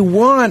whatever you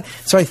want.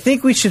 So I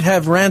think we should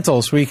have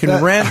rentals where you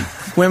can rent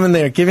women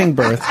that are giving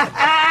birth.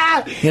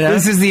 You know?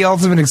 This is the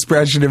ultimate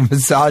expression of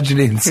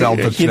misogyny and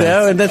self-defense. You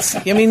know, and that's,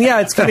 I mean,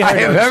 yeah, it's going to be hard I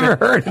to have understand.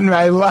 ever heard in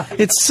my life.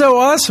 It's so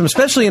awesome,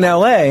 especially in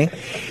L.A.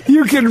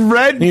 You can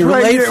rent You're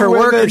late for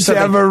work or to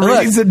have a something.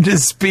 Look, reason to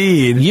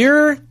speed.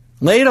 You're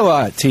late a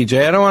lot,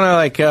 TJ. I don't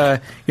want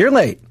to, you're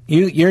late.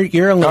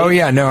 You're late. Oh,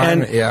 yeah, no,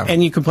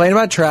 and you complain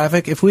about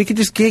traffic. If we could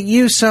just get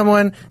you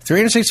someone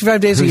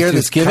 365 days a year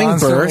that's giving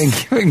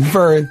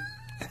birth.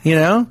 You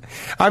know?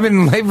 I've been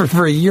in labor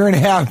for a year and a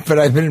half, but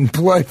I've been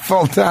employed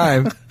full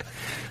time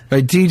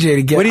by TJ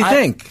to get. What do you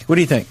think? What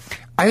do you think?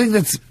 I think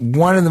that's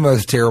one of the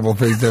most terrible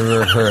things I've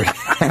ever heard.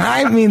 And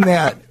I mean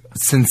that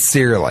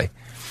sincerely.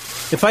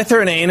 If I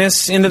throw an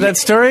anus into that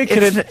story,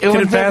 could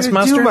it pass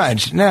muster? Too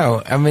much.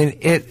 No. I mean,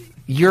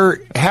 you're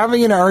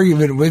having an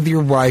argument with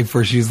your wife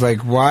where she's like,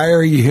 why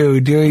are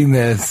you doing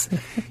this?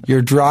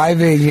 You're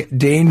driving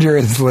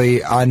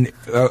dangerously on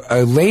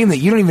a lane that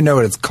you don't even know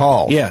what it's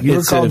called. Yeah. You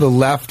were called the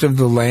left of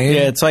the lane?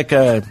 Yeah, it's like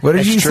a what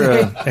did you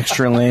say?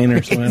 Extra lane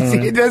or something. I don't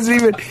know. It doesn't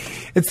even...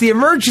 It's the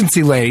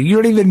emergency lane. You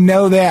don't even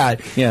know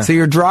that. Yeah. So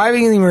you're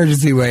driving in the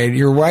emergency lane.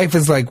 Your wife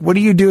is like, what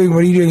are you doing? What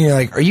are you doing? You're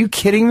like, are you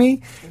kidding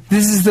me?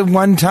 This is the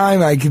one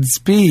time I can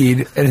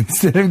speed, and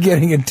instead of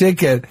getting a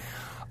ticket,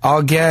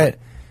 I'll get...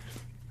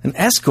 An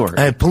escort.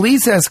 A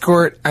police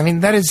escort. I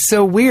mean, that is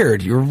so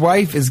weird. Your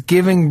wife is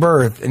giving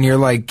birth, and you're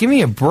like, give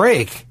me a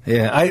break.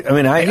 Yeah, I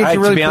mean, I get to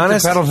really to be put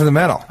honest, the pedal to the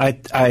metal.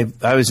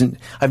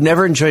 I've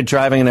never enjoyed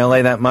driving in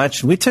LA that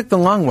much. We took the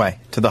long way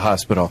to the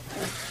hospital.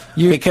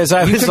 Because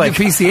I was took like,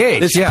 the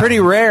PCH, it's pretty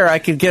rare I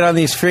could get on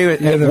these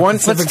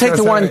freeways. Let's take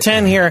the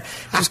 110 here,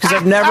 just because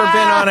I've never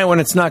been on it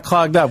when it's not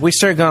clogged up. We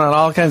started going on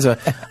all kinds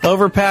of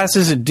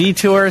overpasses and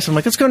detours. I'm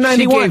like, let's go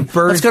 91. She gave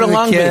birth Let's go to the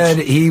Long kid.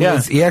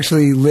 Beach. He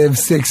actually lived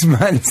 6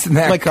 months in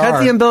that car.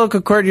 Cut the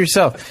umbilical cord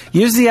yourself.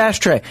 Use the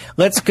ashtray.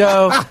 Let's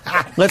go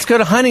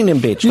to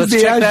Huntington Beach. Let's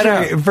check that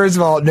out. First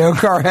of all, no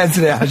car has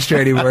an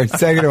ashtray anymore.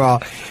 Second of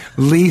all,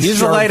 least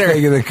sharp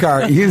thing in the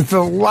car. Use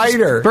the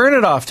lighter. Burn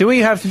it off. Do what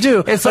you have to do.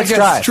 It's Let's like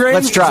drive. a string.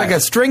 Let's drive. It's like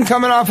a string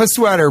coming off a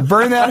sweater.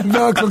 Burn that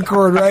umbilical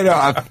cord right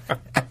off.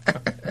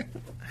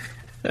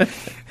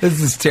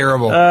 This is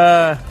terrible.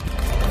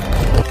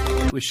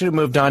 We should have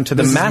moved on to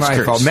the This is maskers.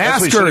 my fault. That's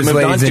what we should have Maskers,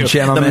 moved on ladies and to.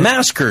 gentlemen. The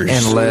maskers.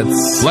 And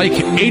let's... Like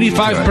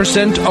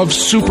 85% of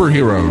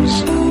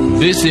superheroes,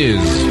 this is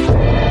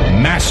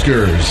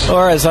Maskers.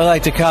 Or as I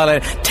like to call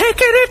it,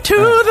 taking it to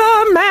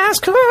the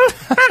maskers.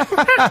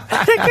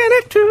 Taking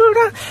it to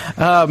the...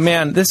 Oh,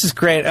 man, this is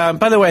great.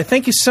 By the way,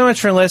 thank you so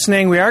much for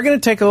listening. We are going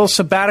to take a little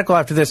sabbatical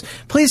after this.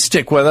 Please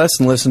stick with us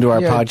and listen to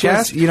our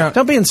podcast. Just,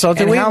 don't be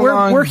insulted. and how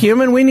long- We're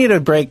human. We need a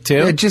break, too.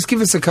 Yeah, just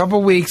give us a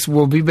couple weeks.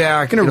 We'll be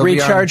back. Going to It'll be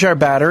recharge our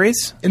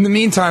batteries. In the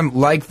meantime,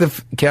 like the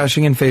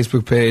Cashing In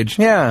Facebook page.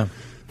 Yeah.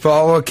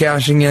 Follow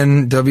Cashing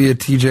In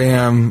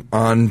WTJM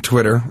on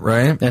Twitter,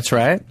 right? That's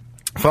right.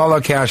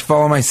 Follow Cash.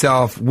 Follow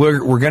myself. We're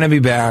going to be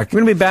back. We're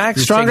going to be back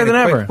Just stronger taking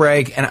than a ever. quick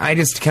break. And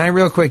can I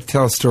real quick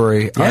tell a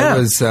story? Yeah. I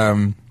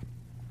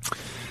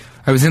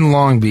was in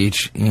Long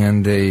Beach,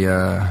 and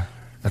a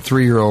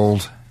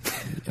 3-year-old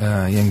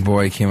young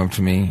boy came up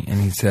to me, and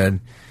he said,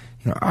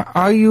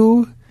 are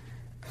you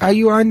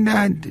on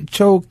that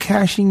show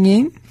Cashing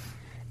In?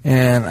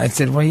 And I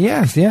said, well,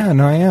 yes, yeah,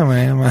 no, I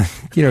am,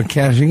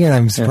 cashing in.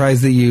 I'm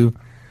surprised that you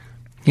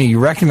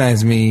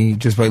recognize me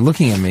just by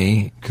looking at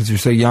me because you're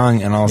so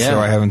young, and also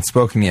I haven't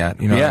spoken yet.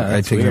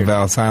 I took a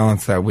vow of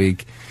silence that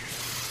week.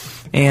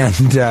 And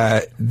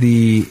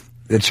the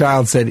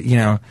child said,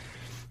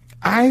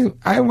 I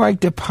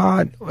like the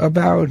part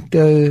about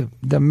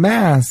the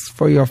mask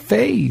for your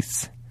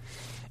face.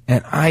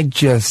 And I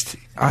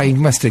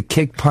must have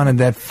punted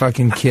that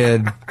fucking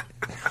kid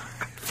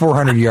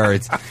 400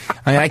 yards.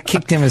 I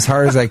kicked him as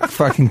hard as I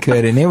fucking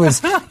could, and it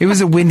was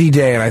a windy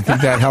day, and I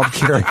think that helped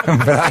carry him.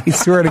 But I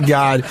swear to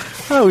God,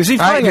 was he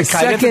flying a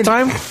kite at the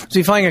time? Was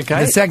he flying a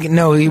kite?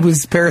 No, he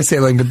was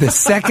parasailing. But the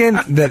second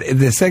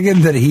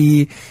that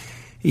he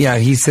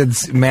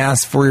said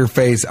mask for your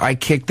face, I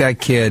kicked that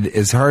kid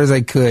as hard as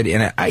I could,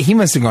 and he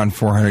must have gone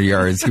 400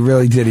 yards. He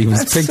really did. He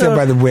was picked up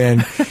by the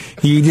wind.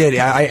 He did.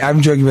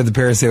 I'm joking about the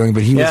parasailing,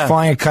 but he was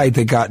flying a kite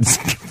that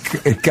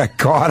got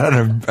caught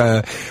on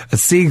a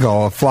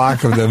seagull, a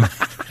flock of them.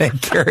 They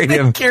carried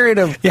him.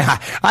 Yeah,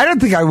 I don't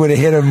think I would have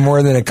hit him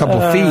more than a couple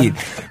feet,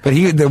 but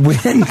the wind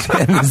and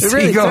the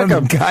seagull and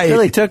the kite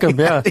really took him.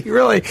 Yeah, he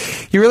really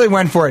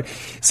went for it.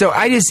 So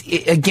I just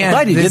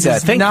this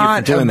is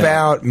not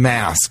about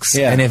masks.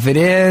 Yeah. And if it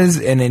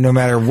is, and no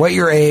matter what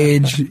your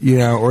age,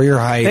 or your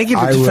height, thank you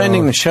for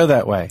defending the show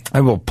that way.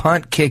 I will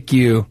punt kick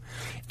you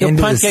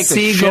into the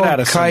seagull shit out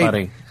of kite.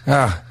 somebody.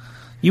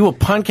 You will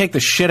punt kick the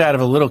shit out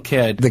of a little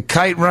kid. The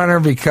kite runner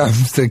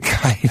becomes the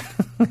kite.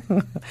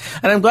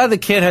 And I'm glad the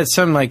kid has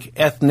some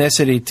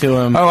ethnicity to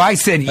him. Oh, I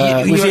said,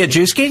 was he a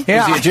Jewski?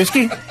 Yeah. Was he a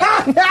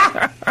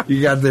Jewski?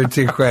 You got there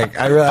too quick.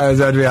 I realized I was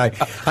about to be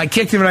like, I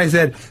kicked him and I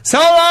said, "So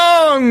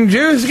long,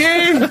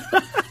 Jewski."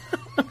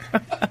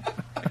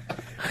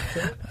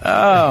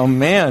 Oh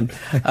man,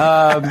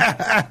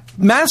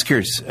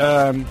 maskers.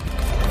 But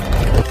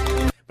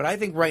But I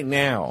think right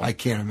now, I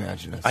can't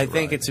imagine this. I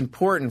think it's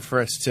important for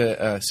us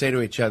to say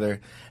to each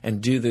other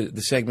and do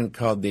the segment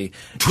called the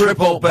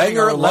Triple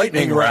Banger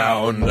Lightning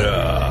Round.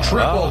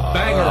 Triple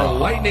Banger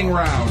Lightning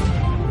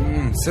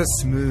Round. So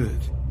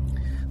smooth.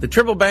 The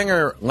Triple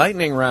Banger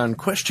Lightning Round.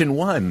 Question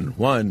 1.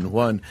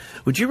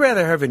 Would you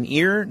rather have an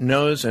ear,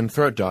 nose, and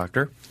throat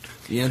doctor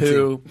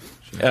who,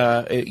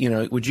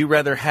 would you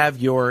rather have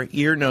your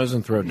ear, nose,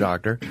 and throat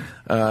doctor,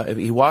 if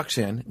he walks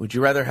in, would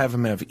you rather have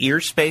him have ear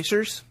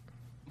spacers,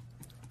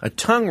 a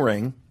tongue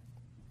ring,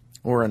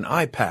 or an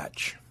eye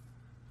patch?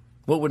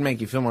 What would make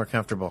you feel more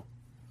comfortable?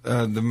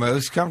 The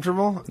most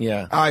comfortable?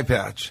 Yeah. Eye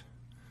patch.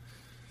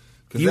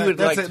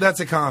 That's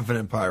a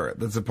confident pirate.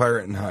 That's a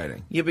pirate in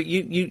hiding. Yeah, but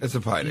It's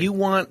a pirate. You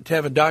want to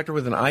have a doctor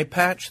with an eye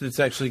patch that's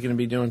actually going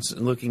to be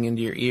looking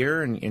into your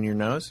ear and your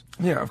nose?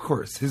 Yeah, of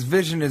course. His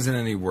vision isn't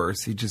any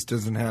worse. He just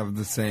doesn't have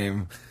the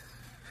same...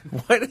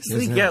 Why does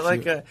he get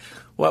like a...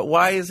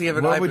 Why is he have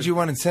an eye patch? What would you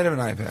want instead of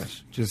an eye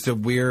patch? Just a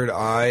weird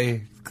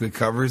eye that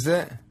covers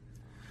it?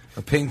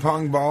 A ping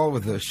pong ball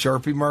with a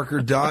Sharpie marker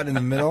dot in the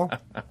middle?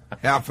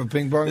 Half a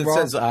ping pong ball?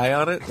 It says eye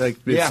on it? Like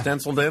it's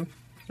stenciled in?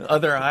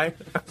 Other eye?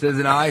 It says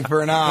an eye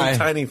for an eye.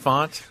 Tiny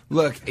font.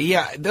 Look,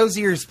 those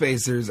ear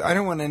spacers, I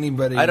don't want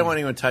anybody... I don't want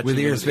anyone touching with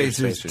me ear with ear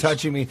spacers spacers.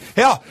 touching me.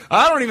 Hell,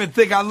 I don't even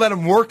think I'd let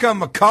them work on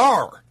my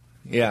car.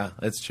 Yeah,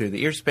 that's true.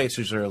 The ear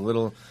spacers are a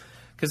little...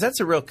 Because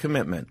that's a real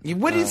commitment.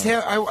 What is...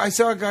 I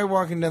saw a guy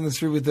walking down the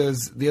street with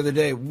those the other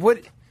day.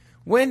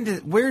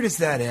 Where does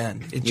that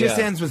end? It just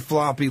ends with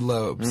floppy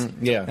lobes.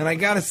 Yeah. And I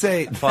got to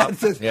say,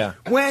 yeah.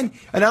 When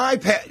an eye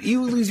patch,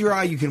 you lose your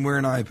eye, you can wear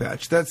an eye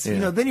patch. That's,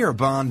 then you're a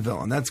Bond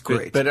villain. That's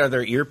great. But are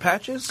there ear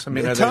patches? I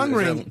mean, tongue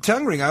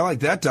ring, I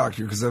like that,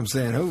 doctor, because I'm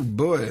saying, oh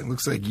boy, it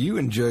looks like you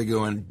enjoy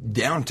going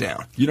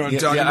downtown. You know what I'm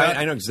talking about?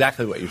 I know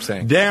exactly what you're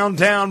saying.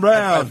 Downtown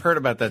Brown. I've heard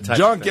about that type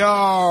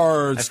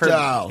Junkyard of thing.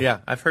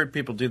 style. I've heard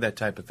people do that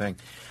type of thing.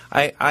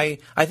 I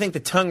think the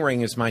tongue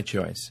ring is my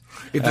choice.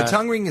 If the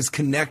tongue ring is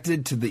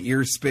connected to the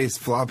ear space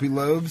floppy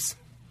lobes,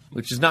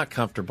 which is not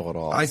comfortable at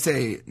all. I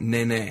say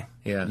nay.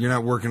 Yeah. You're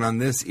not working on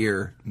this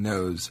ear,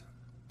 nose,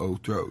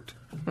 throat.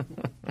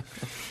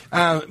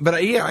 But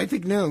I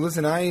think no.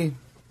 Listen, I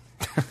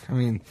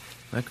mean,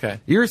 okay.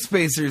 Ear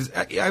spacers.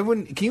 I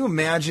wouldn't. Can you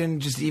imagine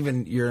just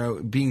even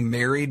being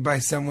married by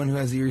someone who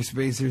has ear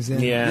spacers in?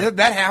 Yeah.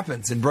 That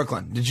happens in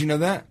Brooklyn. Did you know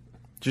that?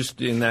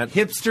 Just in that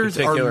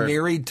hipsters are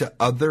married to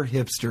other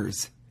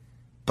hipsters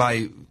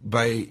by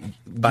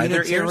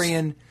their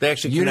ears? They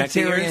actually connect the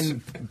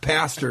Unitarian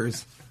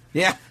pastors.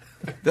 Yeah,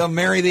 they'll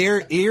marry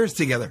the ears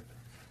together,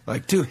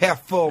 like two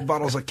half-full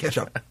bottles of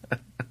ketchup.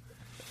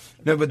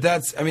 No, but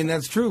that's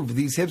true.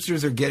 These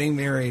hipsters are getting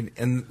married,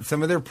 and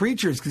some of their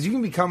preachers, because you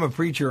can become a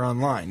preacher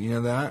online. You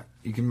know that?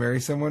 You can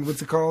marry someone.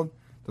 What's it called?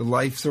 The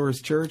Life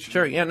Source Church?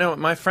 Sure, yeah, no,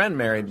 my friend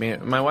married me.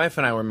 My wife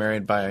and I were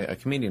married by a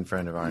comedian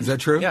friend of ours. Is that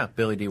true? Yeah,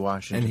 Billy D.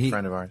 Washington,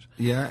 friend of ours.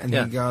 Yeah, and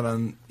I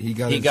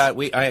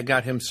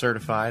got him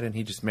certified, and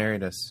he just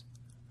married us.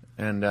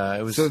 And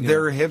it was so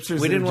there are hipsters.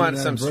 We didn't want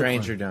some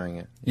stranger doing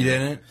it. You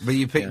didn't, but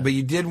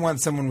you did want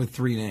someone with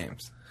three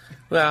names.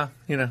 Well,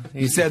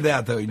 you said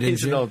that though.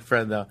 He's an old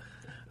friend though.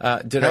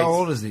 How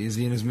old is he? Is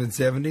he in his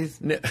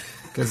mid-70s? No.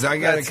 Because I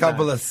got a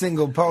couple of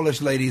single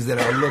Polish ladies that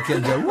are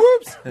looking to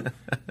whoops,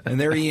 and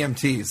they're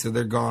EMTs, so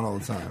they're gone all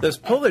the time. Those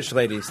Polish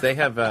ladies, they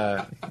have.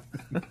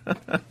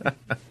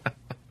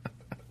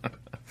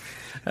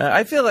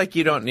 I feel like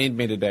you don't need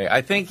me today.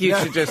 I think you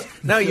should just.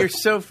 No, you're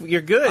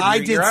good. I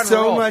did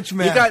so much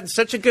math. You got in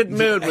such a good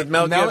mood with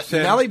Mel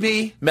Gibson, Melly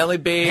B,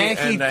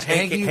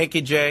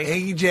 Hanky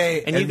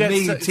J, and you got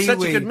me, such a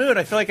good mood.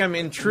 I feel like I'm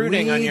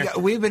intruding on your.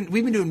 We've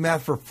been doing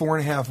math for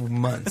 4.5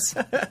 months.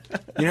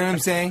 You know what I'm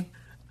saying?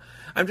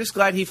 I'm just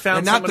glad he found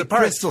and not the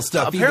crystal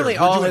stuff. Apparently,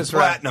 either. all his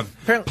platinum,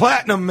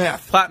 platinum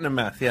meth. Platinum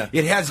meth. Yeah,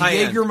 it has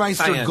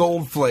Jägermeister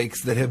gold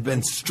flakes that have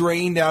been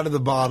strained out of the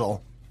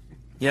bottle.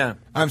 Yeah.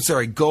 I'm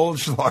sorry,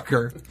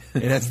 Goldschlager.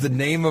 It has the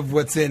name of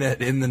what's in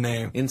it in the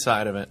name.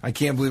 Inside of it. I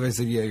can't believe I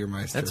said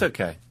Jägermeister. That's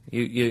okay.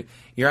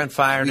 You're on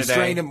fire today. We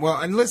strained them. Well,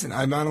 and listen,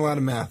 I'm on a lot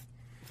of meth.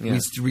 Yeah.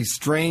 We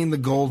strain the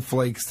gold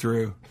flakes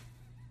through,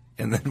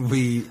 and then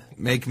we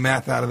make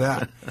meth out of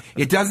that.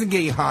 It doesn't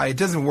get you high. It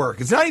doesn't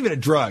work. It's not even a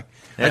drug.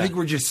 Yeah. I think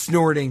we're just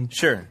snorting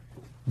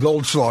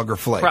Goldschlager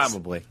flakes.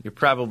 Probably. You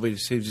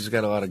just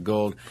got a lot of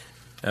gold.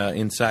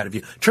 Inside of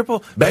you.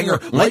 Triple Banger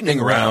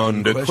Lightning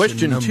Round.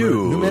 Question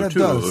 2.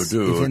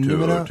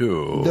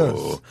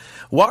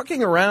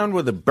 Walking around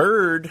with a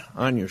bird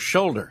on your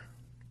shoulder.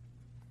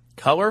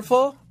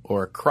 Colorful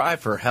or a cry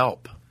for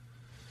help?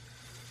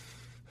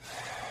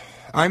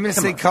 I'm going to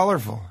say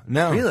colorful.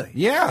 No. Really?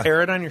 Yeah.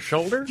 Parrot on your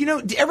shoulder?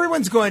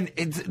 Everyone's going,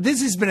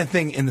 this has been a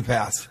thing in the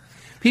past.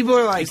 People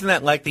are like, isn't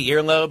that like the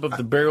earlobe of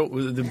the barrel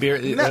world of the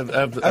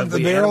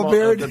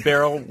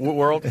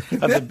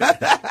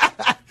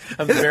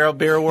barrel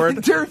beer award?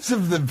 In terms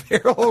of the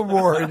barrel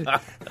award,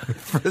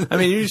 I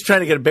mean, you're just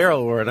trying to get a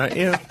barrel award, aren't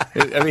you?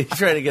 I mean, you're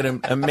trying to get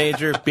a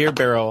major beer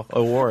barrel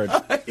award,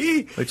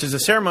 which is a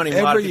ceremony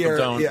a lot of people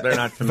don't. Yeah, they're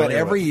not familiar. But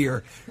every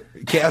year,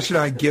 Cash and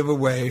I give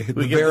away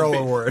the Barrel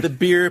Award. The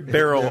Beer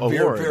Barrel The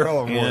Award. Beer Barrel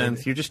Award.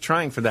 And you're just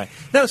trying for that.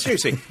 No,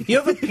 seriously. You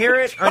have a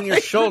parrot on your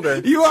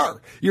shoulder. You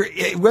are.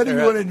 Whether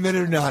you want to admit it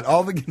or not,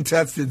 all the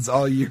contestants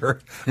all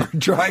year are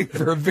trying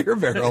for a Beer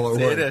Barrel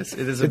Award. It is.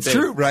 It is. It's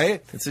true,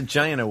 right? It's a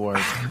giant award.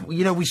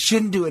 We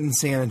shouldn't do it in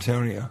San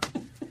Antonio.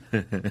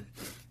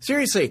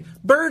 Seriously,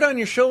 bird on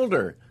your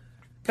shoulder.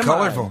 Come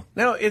Colorful. on.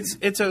 No,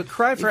 it's a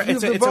cry for If you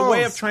it's have a the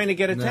way balls. of trying to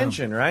get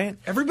attention, right?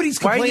 Everybody's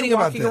complaining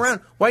about this.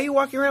 Why are you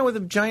walking around with a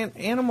giant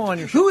animal on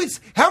your shoulder?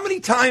 How many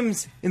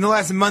times in the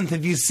last month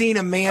have you seen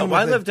a man with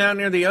I live down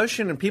near the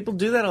ocean, and people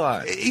do that a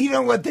lot. You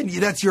know what? Then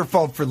that's your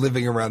fault for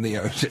living around the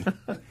ocean.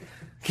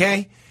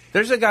 Okay?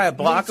 There's a guy a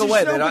block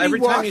away that every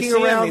time you see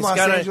him, he's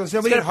got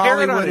nobody a in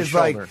parrot on Hollywood his is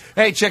like, shoulder.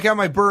 hey, check out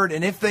my bird.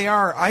 And if they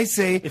are, I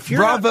say,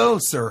 bravo,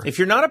 sir. If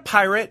you're not a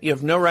pirate, you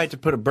have no right to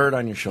put a bird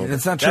on your shoulder.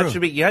 That's not true. That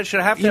should be. You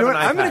should have to You know have an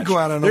what? eye I'm going patch. to go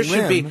out on a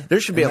limb. There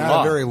should be a not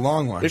law. a very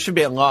long one. There should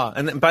be a law.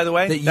 And by the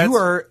way,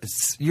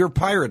 you're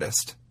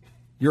piratist.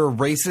 You're a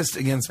racist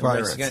against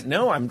pirates.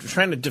 No, I'm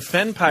trying to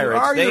defend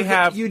pirates. They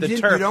have the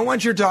turf. You don't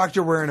want your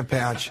doctor wearing a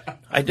patch.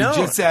 I don't.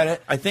 You just said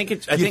it. I think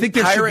it's. Do you think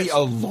there should be a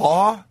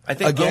law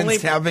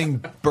against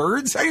having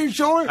birds on your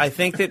shoulder? I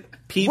think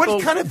that people.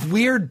 What kind of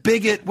weird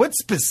bigot? What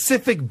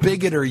specific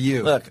bigot are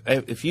you? Look,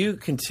 if you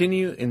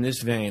continue in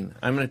this vein,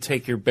 I'm going to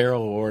take your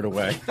Barrel Award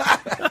away.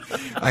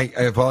 I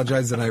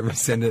apologize and I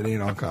rescind any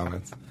and all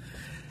comments.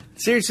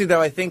 Seriously, though,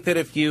 I think that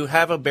if you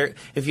have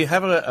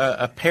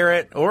a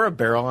parrot or a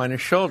barrel on your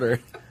shoulder,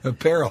 a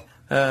barrel,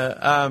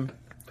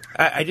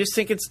 I just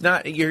think it's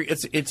not.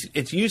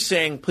 It's you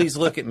saying, "Please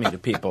look at me" to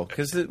people,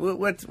 because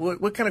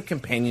what kind of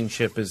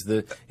companionship is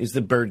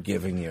the bird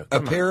giving you?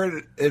 Come on.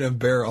 Parrot in a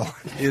barrel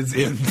is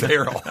in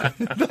barrel.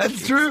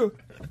 That's true.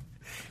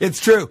 It's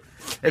true.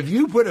 If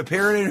you put a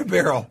parrot in a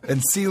barrel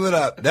and seal it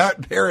up,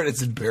 that parrot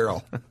is in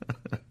barrel.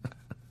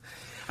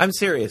 I'm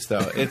serious,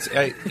 though.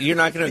 You're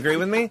not going to agree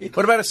with me?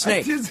 What about a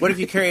snake? What if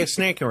you carry a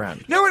snake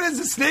around? No one has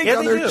a snake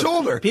on their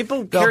shoulder.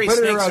 People They'll carry put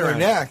snakes it around their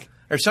neck.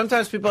 Or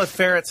sometimes people have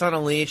ferrets on a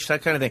leash,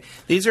 that kind of thing.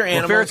 These are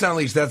animals. Well, ferrets on a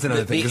leash, that's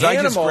another thing. Because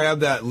I just grab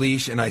that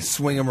leash and I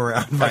swing them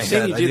around my head. I've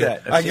seen you do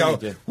that. I go,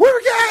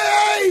 we're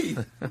gay!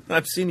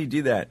 I've seen you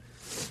do that.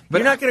 But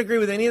you're not going to agree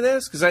with any of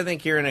this? Because I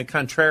think you're in a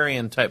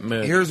contrarian type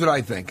mood. Here's what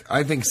I think.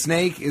 I think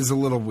snake is a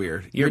little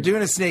weird. You're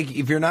doing a snake,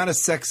 if you're not a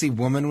sexy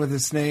woman with a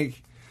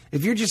snake,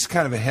 if you're just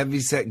kind of a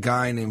heavyset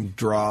guy named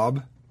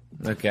Drob.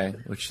 Okay,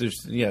 which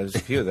there's a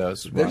few of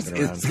those walking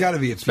around. It's got to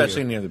be a few.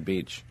 Especially near the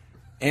beach.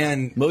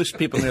 And most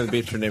people near the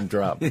beach are named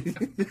Drop.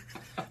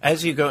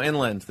 As you go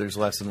inland, there's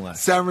less and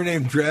less. Some are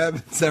named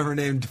Dreb, some are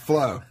named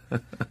Flo.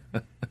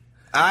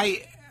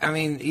 I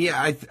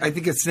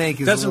think a snake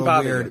is Doesn't a little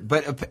bother weird, you.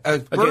 but a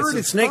bird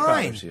is snake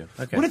fine. bothers you.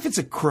 Okay. What if it's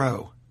a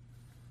crow?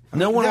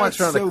 No one wants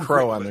to run a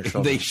crow on their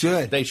shoulder. They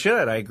should. They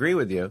should. I agree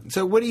with you.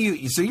 So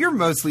you're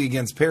mostly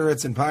against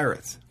parrots and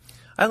pirates.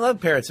 I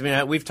love parrots. I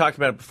mean, we've talked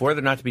about it before.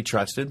 They're not to be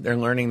trusted. They're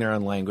learning their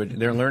own language.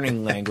 They're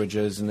learning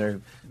languages,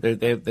 and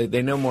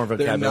they know more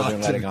vocabulary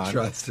than letting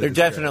on. They're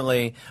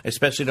definitely,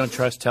 especially don't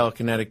trust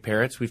telekinetic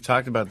parrots. We've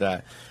talked about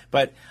that.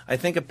 But I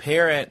think a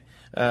parrot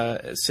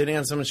sitting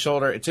on someone's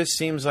shoulder, it just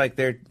seems like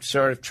they're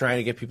sort of trying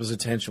to get people's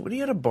attention. What are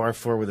you at a bar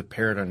for with a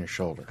parrot on your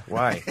shoulder?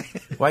 Why?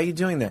 Why are you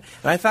doing that?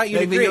 And I thought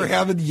you'd agree. Maybe you're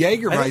having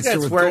Jägermeister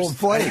with gold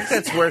flakes. I think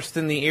that's worse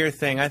than the ear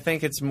thing. I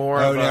think it's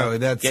more of no,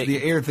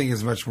 the ear thing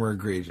is much more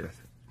egregious.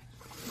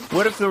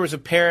 What if there was a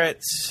parrot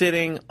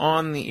sitting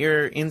on the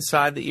ear,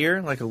 inside the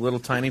ear, like a little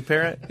tiny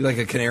parrot? Like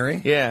a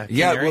canary? Yeah.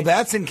 Yeah, well,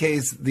 that's in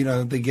case, they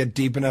get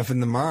deep enough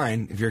in the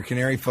mine. If your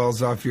canary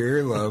falls off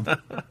your earlobe,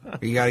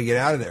 you got to get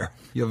out of there.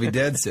 You'll be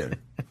dead soon.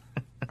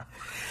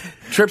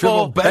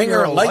 Triple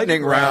banger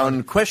lightning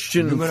round.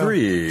 Question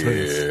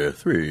 3.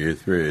 Three.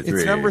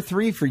 It's number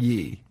 3 for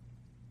ye.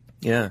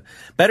 Yeah.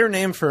 Better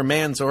name for a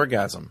man's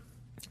orgasm.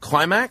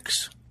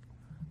 Climax?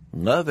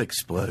 Love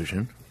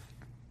explosion?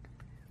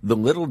 The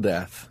little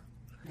death?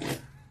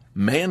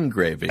 Man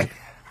gravy?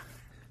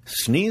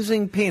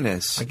 Sneezing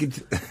penis?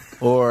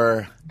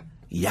 Or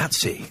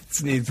Yahtzee?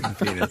 Sneezing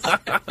penis.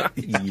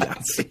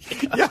 Yahtzee.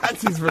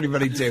 Yahtzee's pretty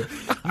funny too.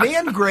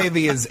 Man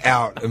gravy is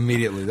out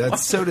immediately.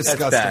 That's so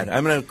disgusting. That's bad.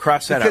 I'm going to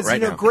cross that out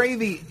right now. Because,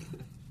 gravy,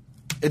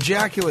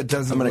 ejaculate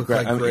doesn't look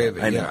like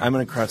gravy. I know. I'm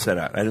going to cross that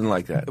out. I didn't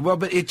like that. Well,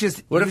 but it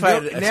just... What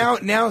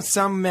if now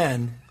some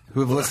men who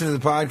have listened to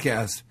the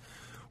podcast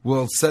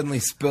will suddenly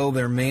spill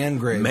their man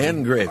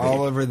gravy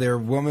all over their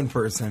woman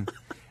person.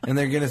 And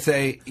they're going to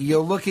say,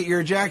 you'll look at your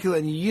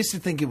ejaculate and you used to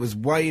think it was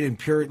white and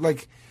pure,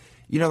 like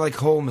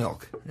whole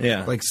milk.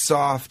 Yeah. Like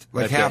soft,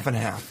 like half and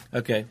half.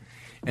 Okay.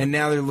 And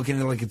now they're looking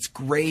at it like it's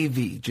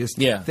gravy, just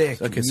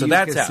thick. Okay, so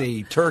that's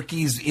out.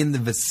 Turkey's in the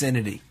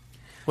vicinity.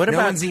 No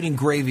one's eating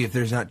gravy if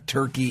there's not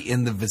turkey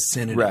in the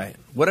vicinity. Right.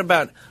 What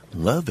about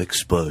love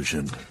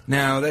explosion?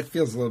 No, that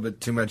feels a little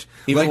bit too much.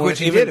 It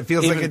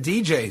feels like a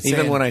DJ.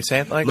 Even when I say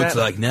it like that? Looks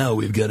like now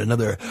we've got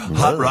another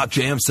hot rock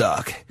jam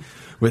sock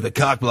with a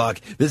cock block.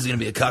 This is going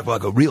to be a cock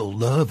block, a real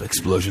love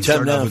explosion.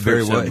 Starting off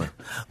very way.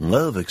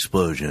 Love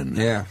explosion.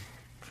 Yeah.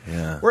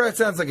 Or it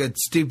sounds like a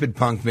stupid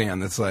punk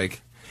band that's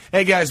like,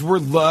 Hey guys, we're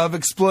Love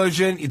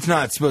Explosion. It's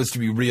not supposed to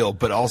be real,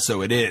 but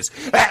also it is.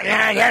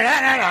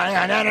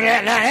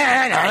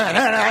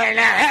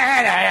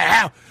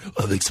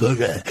 Love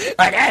Explosion.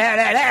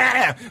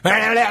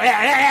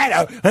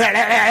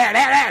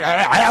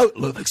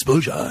 Love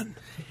Explosion.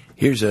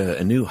 Here's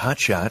a new hot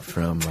shot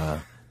from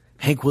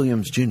Hank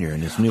Williams Jr.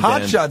 and his new Hot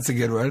band. Shot's a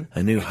good one.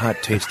 A new hot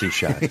tasty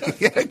shot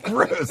Yeah,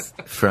 gross.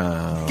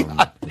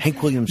 from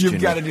Hank Williams You've Jr.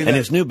 gotta do and that.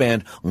 his new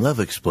band Love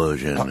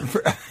Explosion.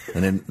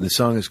 And then the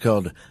song is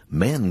called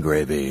Man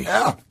Gravy.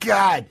 Oh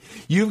God!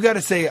 You've got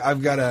to say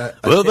I've got a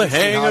Well, the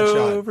tasty hot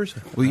hangovers.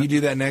 shot. Will you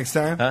do that next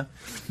time? Huh?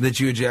 That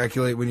you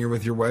ejaculate when you're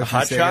with your wife.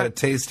 hot you say, shot? I got a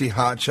tasty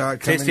hot shot.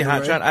 Coming Tasty your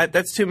hot way? shot.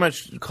 That's too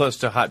much close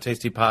to hot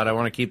tasty pot. I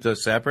want to keep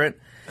those separate.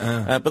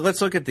 But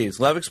let's look at these.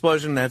 Love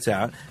Explosion, that's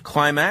out.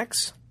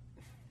 Climax.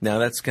 No,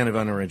 that's kind of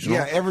unoriginal.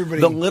 Yeah, everybody-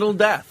 The Little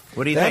Death.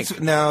 What do you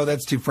think? No,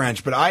 that's too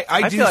French. But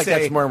I do feel like say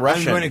that's more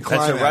Russian. I'm going to That's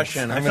a climax.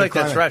 Russian. I I'm feel gonna like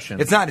that's climax. Russian.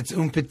 It's not. It's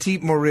un petit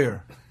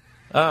mourir.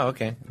 Oh,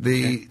 okay.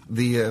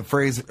 The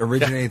phrase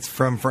originates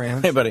from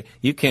France. Hey, buddy,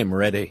 you came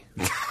ready.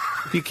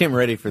 You came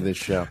ready for this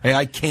show. Hey,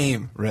 I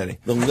came ready.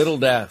 The Little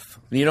Death.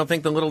 You don't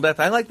think The Little Death?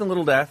 I like The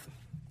Little Death.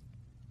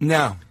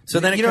 No. So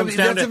then it comes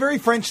down that's to- a very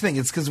French thing.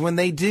 It's because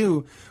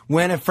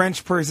when a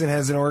French person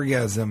has an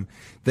orgasm,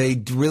 they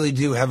really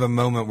do have a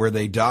moment where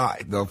they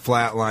die. They'll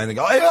flatline. They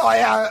go,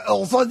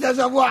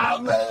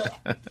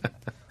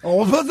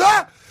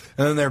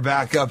 and then they're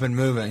back up and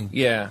moving.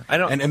 Yeah, I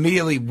don't. And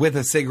immediately with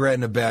a cigarette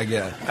and a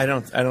baguette. I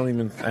don't.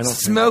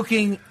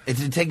 Smoking,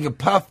 it's taking a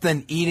puff,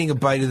 then eating a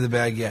bite of the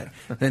baguette.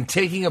 Then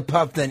taking a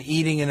puff, then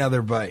eating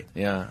another bite.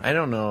 Yeah, I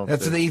don't know.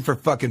 That's what they eat for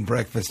fucking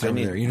breakfast over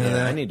there. You know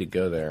that? I need to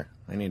go there.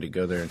 I need to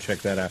go there and check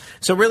that out.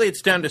 So really,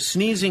 it's down to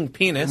Sneezing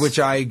Penis, Which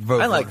I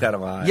vote I for. like that a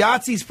lot.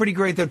 Yahtzee's pretty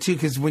great, though, too,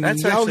 because when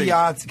That's you yell actually-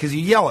 Yahtzee, because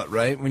you yell it,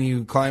 right? When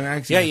you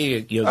climax? Yeah,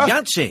 you Oh.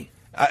 Yahtzee.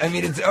 I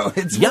mean, it's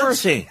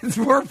Yahtzee. it's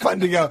more fun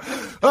to go,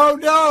 oh,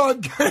 no,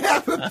 I'm going to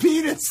have a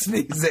penis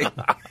sneezing.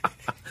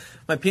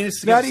 My penis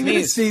is Not gonna even a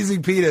sneeze.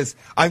 sneezing penis.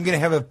 I'm going to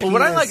have a penis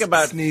What I like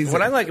about sneezing.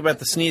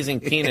 the sneezing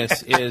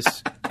penis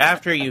is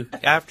after you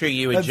That's gotta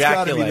be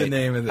ejaculate. the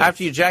name of this.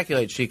 After you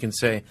ejaculate, she can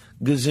say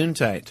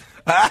Gesundheit.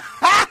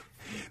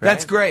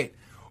 That's great.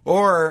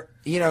 Or,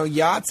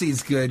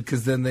 Yahtzee's good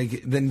because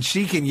then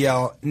she can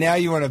yell, now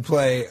you want to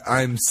play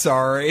I'm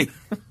sorry.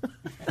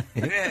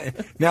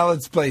 Now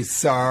let's play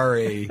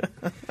sorry.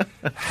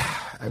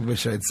 I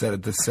wish I'd said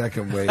it the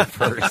second way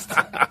first.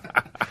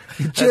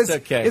 That's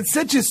okay. It's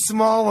such a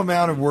small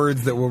amount of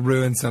words that will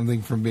ruin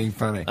something from being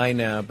funny. I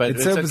know, but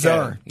It's so okay.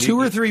 bizarre. Two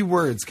or three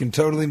words can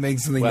totally make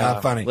something Well,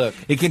 not funny. look.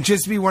 It can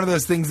just be one of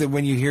those things that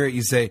when you hear it,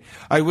 you say,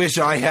 I wish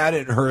I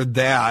hadn't heard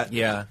that.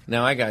 Yeah,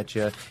 now I got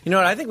you. You know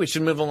what? I think we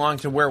should move along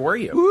to Where Were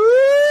You?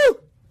 Woo!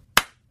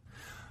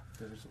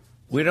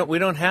 We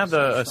don't have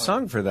a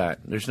song for that.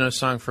 There's no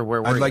song for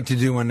Where Were You. I'd like to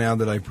do one now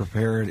that I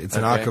prepared. It's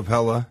an Okay. a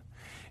cappella,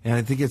 and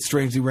I think it's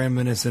strangely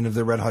reminiscent of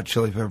the Red Hot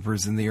Chili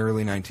Peppers in the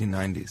early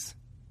 1990s.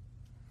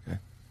 Okay.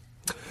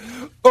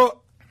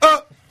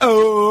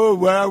 Oh,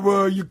 where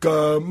were you?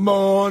 Come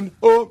on,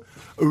 oh,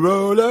 a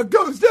roller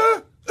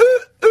coaster.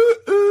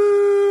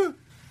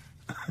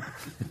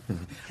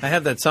 I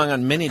have that song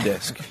on mini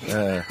disc.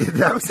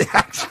 That was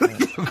actually a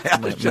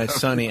my mashup.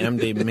 Sony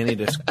MD mini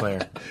disc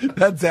player.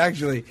 That's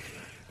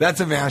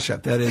a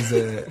mashup. That is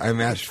I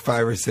mashed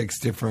 5 or 6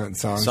 different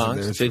songs of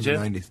theirs Did from you?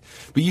 the 90s.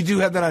 But you do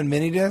have that on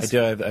mini I disc?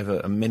 do. I have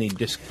a mini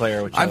disc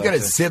player. Which I've got a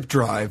to- zip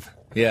drive.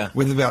 Yeah.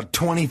 With about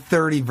 20,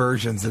 30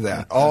 versions of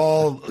that.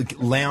 All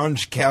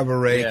lounge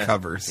cabaret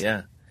covers.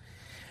 Yeah.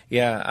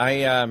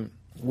 Yeah.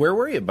 Where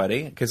were you,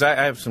 buddy? Because I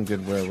have some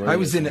good Where Were You. I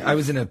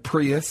was in a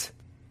Prius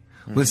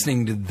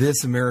listening to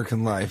This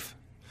American Life.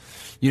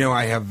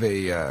 I have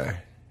a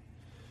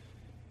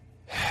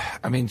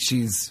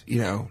she's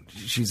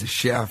a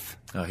chef.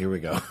 Oh, here we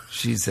go.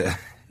 She's a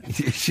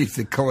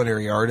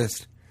culinary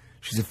artist.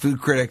 She's a food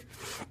critic.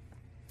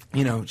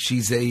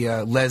 She's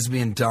a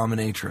lesbian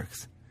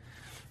dominatrix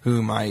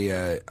whom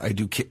I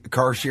do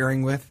car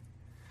sharing with.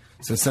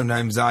 So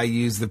sometimes I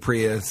use the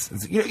Prius.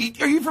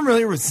 Are you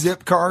familiar with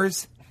Zip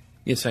cars?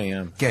 Yes, I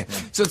am. Okay,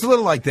 so it's a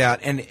little like that,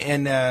 and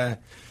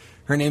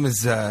her name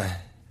is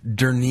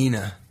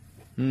Dernina.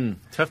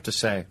 Tough to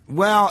say.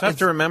 Well, Tough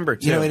to remember,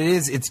 too. It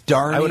is. It's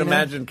Darnina. I would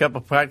imagine a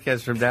couple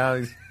podcasts from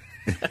now.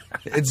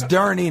 It's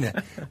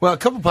Darnina. Well, a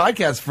couple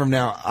podcasts from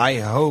now, I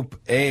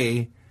hope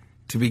to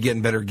be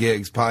getting better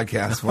gigs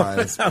podcast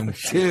wise, and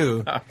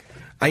 2,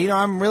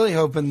 I'm really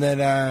hoping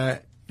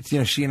that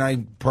she and I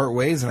part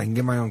ways and I can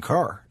get my own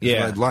car. Is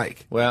what I'd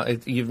like. Well,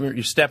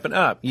 you're stepping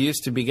up. You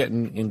used to be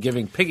getting and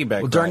giving piggyback.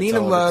 Well, rides Darnina all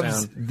over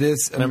loves town.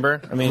 this.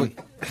 Remember? I mean,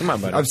 come on,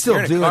 buddy. I'm still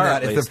You're in a doing car,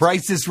 that. at If the least.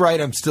 price is right,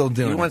 I'm still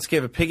doing You it. once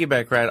gave a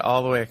piggyback ride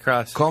all the way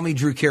across. Call me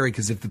Drew Carey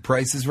because if the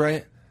price is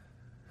right,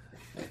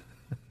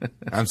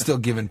 I'm still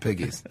giving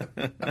piggies.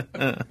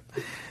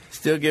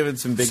 Still giving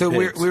some big. So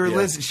we pigs. were Yeah.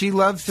 listening. She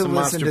loves to Some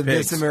listen monster to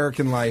This pigs.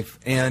 American Life,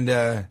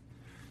 and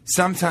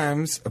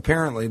sometimes,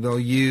 apparently, they'll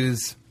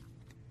use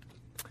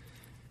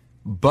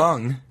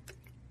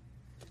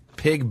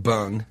pig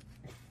bung,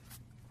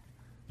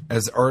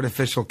 as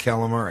artificial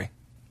calamari.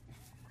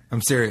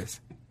 I'm serious.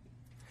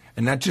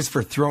 And not just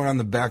for throwing on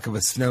the back of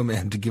a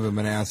snowman to give him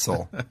an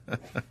asshole.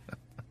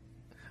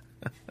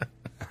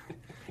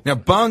 Now,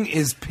 bung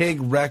is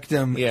pig,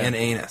 rectum, and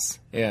anus.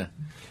 Yeah.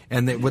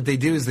 And what they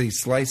do is they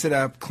slice it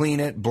up, clean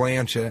it,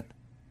 blanch it,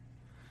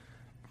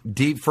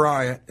 deep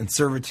fry it, and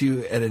serve it to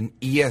you at an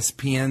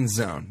ESPN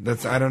zone.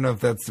 I don't know if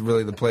that's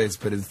really the place,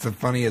 but it's the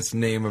funniest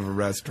name of a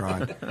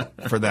restaurant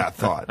for that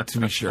thought,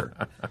 to be sure.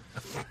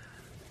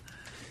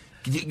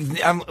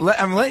 I'm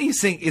letting you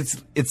sink.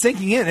 It's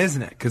sinking in,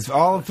 isn't it? Because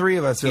all three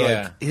of us are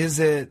like, is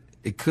it?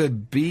 It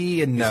could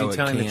be, and no, is he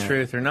telling the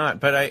truth or not?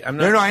 But I'm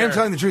not. No, sure. I am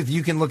telling the truth.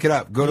 You can look it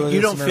up. Go to. You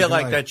don't feel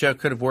like that joke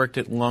could have worked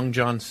at Long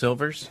John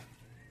Silver's?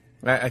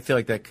 I feel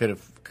like that could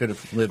have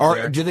lived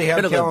there. Do they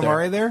have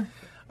calamari there?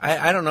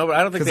 I don't know, but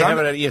I don't think they have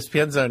it at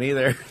ESPN Zone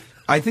either.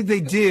 I think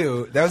they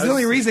do. That was the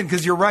only reason,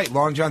 because you're right.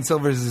 Long John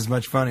Silver's is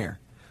much funnier.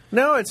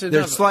 No,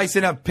 they're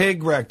slicing up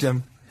pig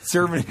rectum,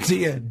 serving it to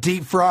you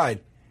deep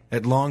fried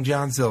at Long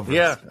John Silver's.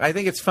 Yeah, I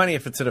think it's funny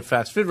if it's at a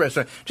fast food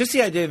restaurant. Just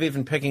the idea of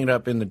even picking it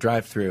up in the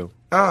drive-thru.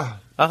 I'll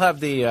have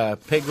the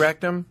pig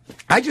rectum.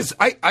 I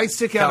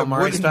stick out a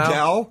wooden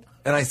dowel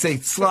and I say,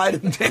 slide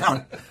him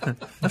down.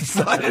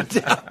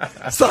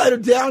 Slide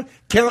him down,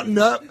 counting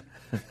up,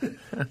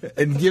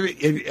 and give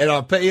it, and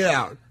I'll pay it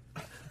out.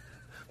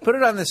 Put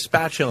it on the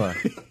spatula.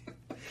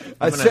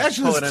 A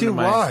spatula's too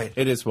wide.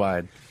 It is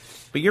wide.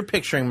 But you're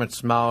picturing much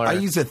smaller. I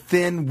use a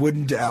thin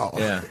wooden dowel.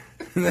 Yeah.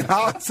 And then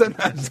I'll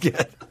sometimes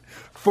get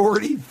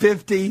 40,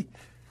 50,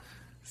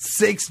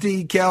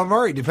 60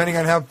 calamari, depending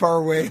on how far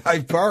away I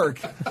park.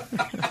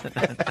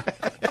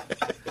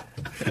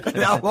 And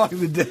how long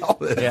the dowel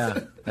is.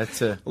 Yeah,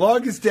 that's a...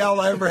 Longest dowel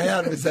I ever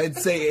had was, I'd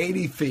say,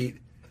 80 feet.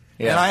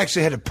 Yeah. And I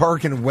actually had to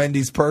park in a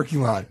Wendy's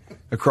parking lot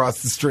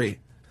across the street.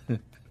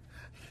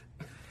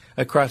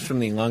 Across from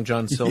the Long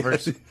John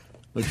Silver's,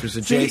 which was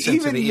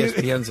adjacent to the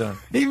ESPN Zone.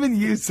 Even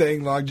you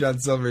saying Long John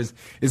Silver's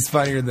is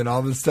funnier than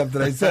all the stuff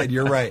that I said.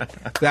 You're right.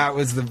 That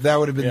would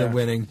have been the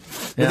winning.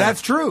 But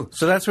that's true.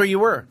 So that's where you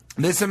were.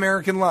 This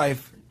American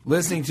Life,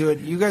 listening to it,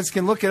 you guys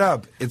can look it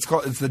up. It's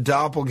the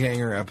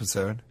Doppelganger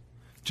episode.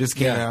 Just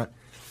came out.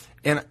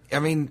 And, I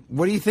mean,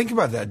 what do you think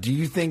about that?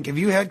 Have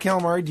you had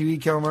calamari? Do you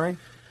eat calamari?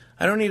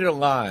 I don't eat it a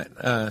lot,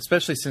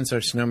 especially since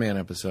our snowman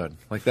episode.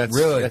 Like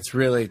that's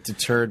really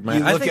deterred my.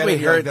 I think we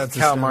heard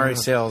calamari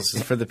sales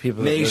for the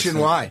people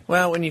nationwide.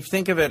 Well, when you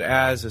think of it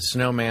as a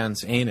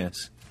snowman's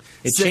anus,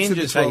 it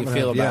changes how you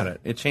feel about it.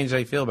 It changes how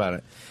you feel about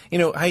it. You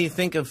know how you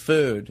think of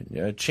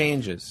food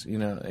changes. You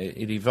know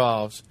it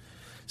evolves.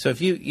 So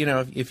if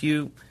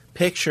you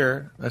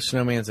picture a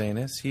snowman's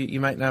anus, you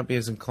might not be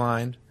as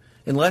inclined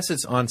unless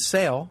it's on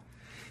sale.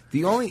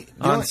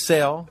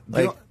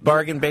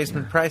 Bargain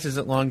basement prices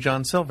at Long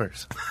John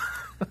Silver's.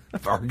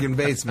 Bargain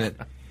basement,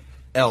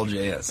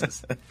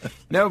 LJS's.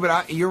 No,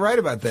 but you're right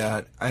about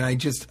that. And I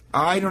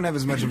don't have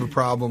as much of a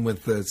problem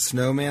with the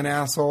snowman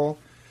asshole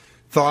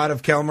thought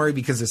of calamari,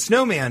 because the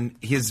snowman,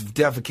 his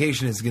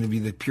defecation is going to be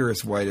the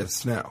purest whitest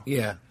snow.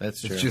 Yeah,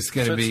 that's true. It's just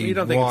going to be you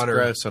don't water.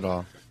 Think it's gross at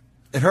all.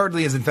 It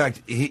hardly is. In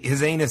fact,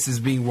 his anus is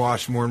being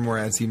washed more and more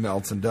as he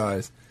melts and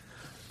dies.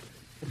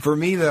 For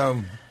me,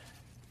 though...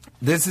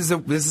 This is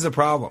a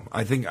problem.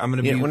 I think I'm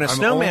going to be. When a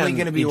snowman only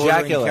going to be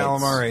ordering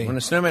calamari. When a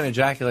snowman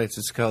ejaculates,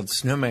 it's called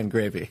snowman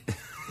gravy.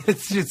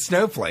 It's just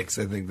snowflakes,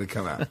 I think, that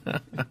come out.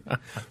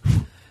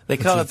 They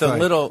call it the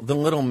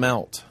little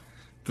melt.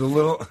 The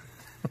little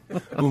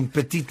un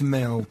petit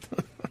melt.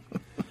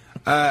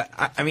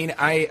 I mean,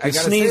 I got to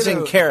say,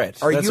 sneezing carrot.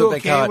 That's you what they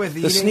call it.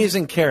 The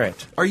sneezing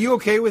carrot. Are you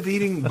okay with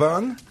eating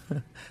bung?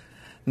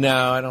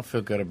 No, I don't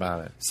feel good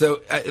about it.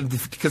 So,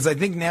 because I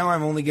think now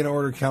I'm only going to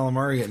order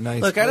calamari at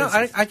nice Look,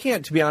 places. I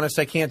can't. To be honest,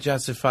 I can't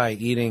justify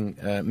eating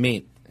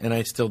meat, and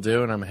I still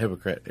do, and I'm a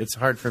hypocrite. It's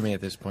hard for me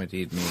at this point to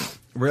eat meat.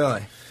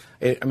 Really?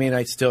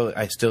 I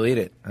still eat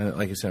it.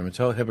 Like I said, I'm a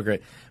total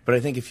hypocrite. But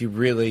I think if you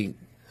really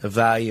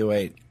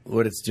evaluate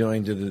what it's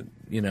doing to the,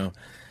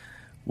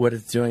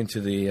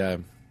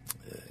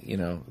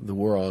 the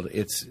world,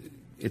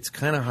 it's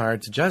kind of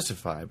hard to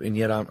justify, and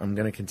yet I'm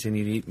going to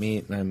continue to eat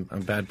meat, and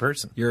I'm a bad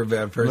person. You're a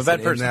bad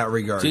person, in that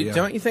regard.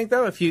 Don't you think,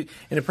 though? If in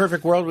a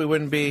perfect world, we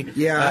wouldn't be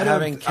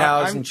having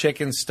cows and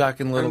chickens stuck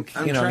in little...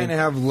 I'm trying to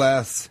have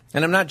less.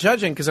 And I'm not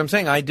judging, because I'm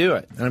saying I do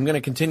it, and I'm going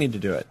to continue to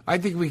do it. I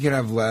think we could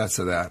have less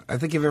of that. I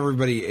think if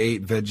everybody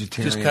ate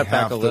vegetarian just cut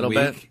back a little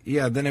bit,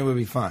 yeah, then it would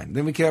be fine.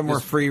 Then we could have more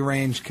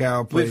free-range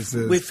cow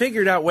places. We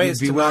figured out ways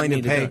to not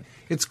need to pay.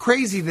 It's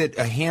crazy that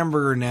a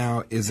hamburger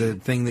now is a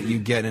thing that you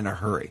get in a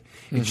hurry.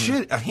 It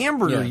should. A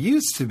hamburger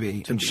used to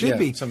be and should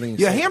be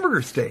something. A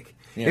hamburger steak.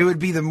 Yeah. It would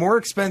be the more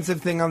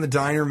expensive thing on the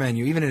diner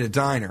menu, even in a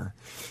diner.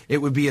 It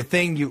would be a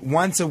thing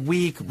once a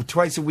week,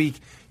 twice a week.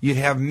 You'd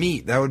have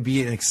meat. That would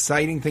be an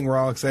exciting thing. We're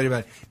all excited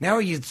about it. Now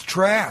it's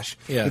trash.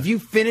 Yeah. If you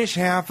finish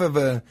half of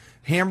a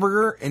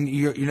hamburger and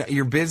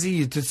you're busy,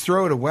 you just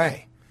throw it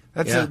away.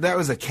 That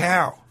was a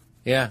cow.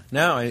 Yeah.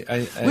 No,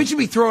 we should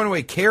be throwing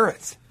away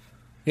carrots.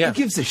 Yeah. Who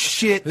gives a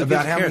shit Who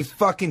about gives how many cares?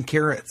 fucking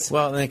carrots?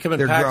 Well, they come in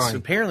they're packs. growing?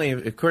 Apparently,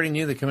 according to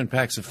you, they come in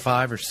packs of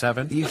 5 or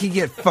 7. You can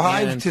get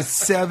 5 And to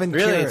 7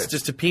 really, carrots. it's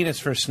just a penis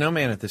for a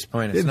snowman at this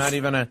point. It's not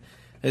even a.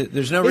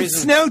 There's no It's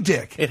reason. snow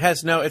dick. It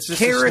has no. It's just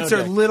Carrots a snow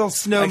are dick. little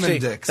snowman Actually,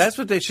 dicks. That's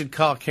what they should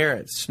call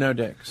carrots. Snow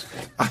dicks.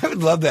 I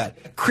would love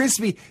that.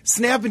 Crispy,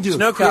 snap into a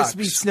Snowcocks.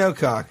 crispy snow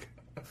cock.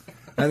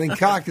 I think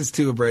cock is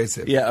too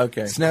abrasive. Yeah,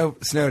 okay. Snow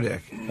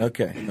dick.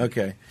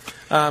 Okay.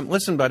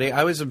 Listen, buddy,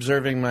 I was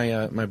observing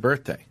my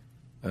birthday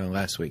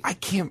last week. I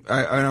can't.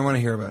 I don't want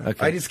to hear about it.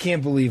 Okay. I just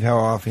can't believe how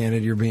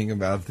offhanded you're being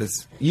about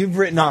this. You've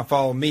written off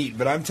all meat,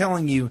 but I'm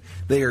telling you,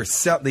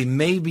 they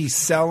may be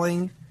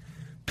selling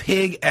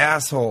pig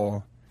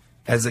asshole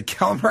as a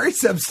calamari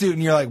substitute,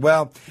 and you're like,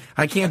 well,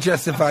 I can't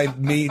justify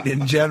meat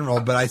in general,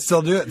 but I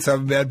still do it, so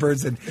I'm a bad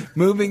person.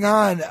 Moving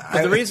on.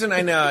 But the reason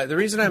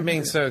I'm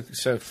being so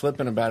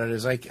flippant about it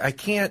is I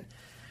can't.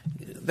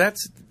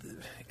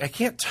 I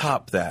can't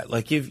top that.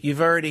 Like you've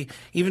already,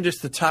 even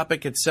just the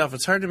topic itself,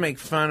 it's hard to make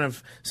fun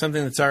of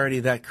something that's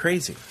already that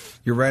crazy.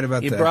 You're right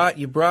about that.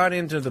 You brought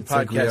into the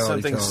like podcast reality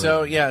something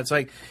television. it's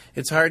like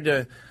it's hard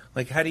to,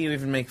 like, how do you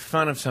even make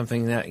fun of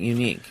something that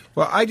unique?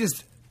 Well,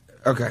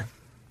 okay.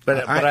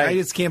 But I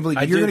just can't believe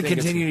I you're do going to think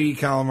continue to eat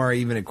calamari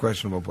even at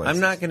questionable places. I'm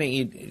not going to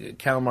eat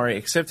calamari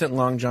except at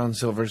Long John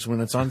Silver's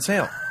when it's on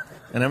sale.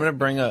 And I'm going to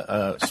bring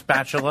a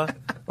spatula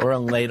or a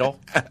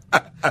ladle.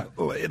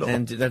 Ladle.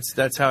 And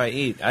that's how I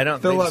eat. I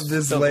don't Fill up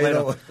this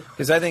ladle.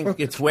 because I think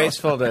it's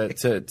wasteful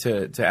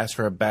to ask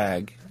for a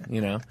bag,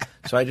 you know.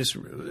 So I just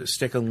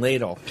stick a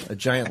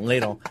giant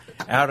ladle,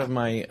 out of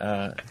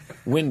my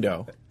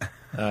window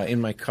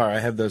in my car. I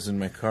have those in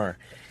my car.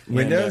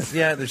 Windows?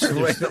 And,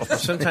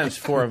 there's sometimes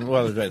 4.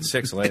 Well, there's about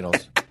 6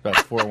 ladles, about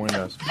 4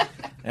 windows.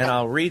 And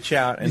I'll reach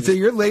out and So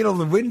your ladle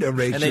to window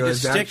ratio and they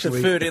just is stick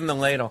actually... the food in the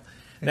ladle.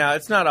 Now,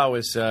 it's not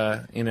always, it's not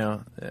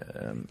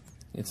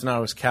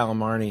always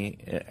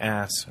calamari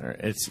ass. Or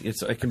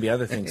it can be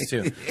other things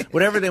too.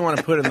 Whatever they want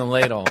to put in the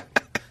ladle.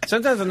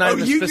 Sometimes I'm not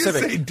even you just say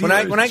specific.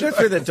 dealer's When I go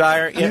through the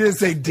diary, You just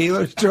say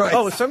dealer's choice.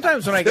 Oh,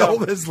 sometimes when I go,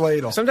 Fill this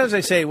ladle. Sometimes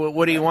I say, well,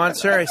 "What do you want,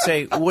 sir?" I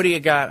say, "What do you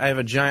got?" I have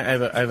a giant.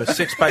 I have a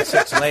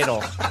 6x6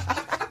 ladle.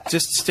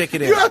 Just stick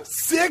it in. You have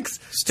 6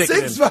 Stick 6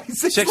 it in. by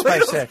 6 6 by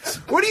ladles? 6.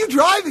 What are you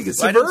driving? A I didn't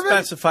Suburban?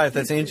 specify if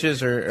that's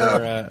inches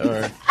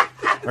or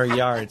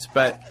yards,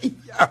 but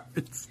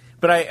Yards.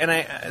 But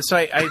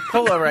I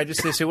pull over. I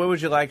just say, "What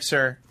would you like,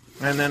 sir?"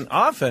 And then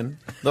often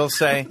they'll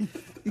say,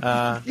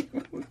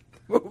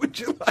 What would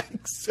you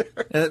like,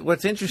 sir?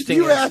 "What's interesting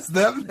You is ask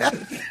them that.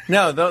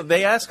 no."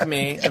 They ask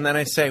me, and then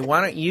I say,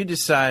 "Why don't you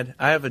decide?"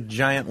 I have a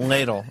giant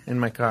ladle in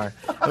my car.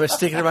 I would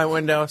stick it in my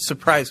window.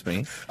 Surprise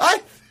me,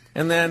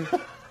 and then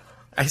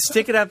I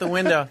stick it out the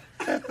window.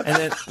 And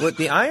then what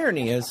the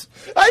irony is,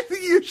 I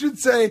think you should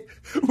say,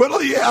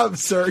 "What'll you have,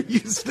 sir?"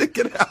 You stick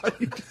it out.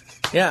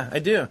 yeah, I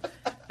do.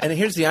 And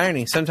here's the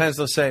irony. Sometimes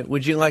they'll say,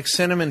 "Would you like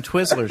cinnamon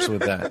Twizzlers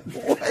with that?"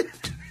 What?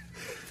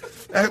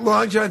 At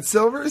Long John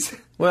Silver's?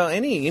 Well,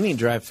 any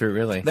drive-through,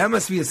 really. That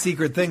must be a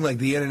secret thing, like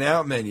the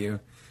In-N-Out menu,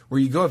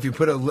 where you go, if you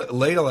put a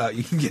ladle out,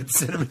 you can get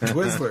cinnamon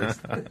Twizzlers.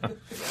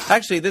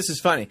 Actually, this is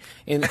funny.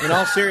 In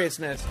all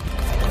seriousness.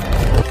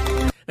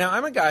 Now,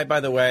 I'm a guy, by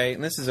the way,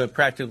 and this is a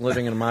practical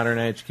living in a modern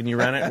age. Can you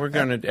run it? We're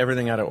going to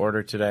everything out of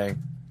order today.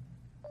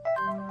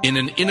 In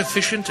an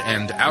inefficient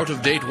and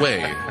out-of-date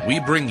way, we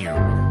bring you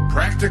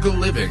practical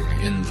living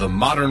in the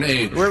modern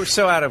age. We're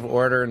so out of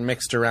order and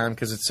mixed around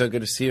because it's so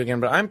good to see you again.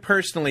 But I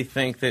personally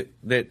think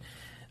that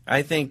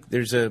I think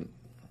there's a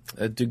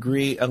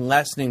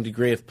lessening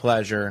degree of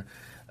pleasure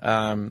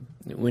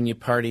when you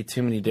party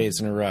too many days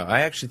in a row.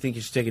 I actually think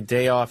you should take a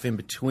day off in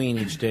between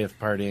each day of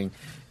partying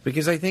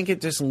because I think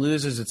it just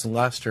loses its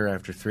luster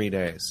after 3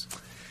 days.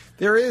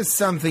 There is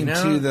something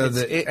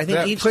to I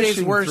think each day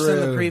is worse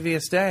than the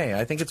previous day.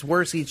 I think it's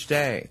worse each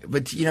day.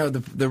 But, you know,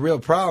 the real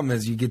problem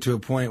is you get to a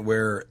point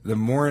where the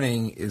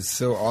morning is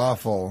so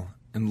awful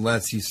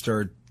unless you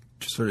start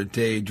sort of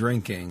day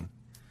drinking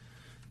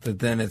that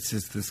then it's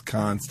just this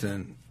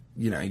constant,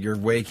 you know, you're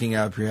waking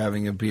up, you're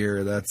having a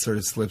beer, that sort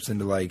of slips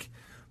into like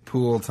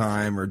pool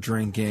time or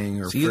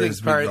drinking or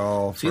frisbee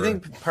golf. So you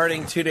think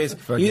partying 2 days?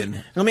 Fucking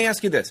let me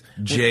ask you this: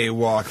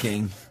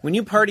 jaywalking. When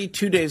you party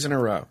 2 days in a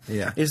row,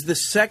 yeah, is the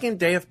second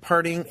day of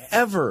partying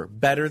ever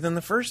better than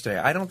the first day?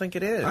 I don't think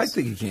it is. I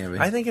think it can be.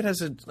 I think it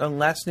has a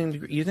lasting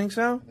degree. You think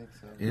so? I think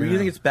so. Yeah. You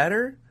think it's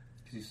better?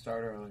 Because you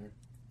start earlier.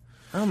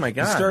 Oh my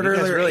God! You start you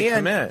guys earlier, really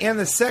and commit.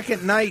 the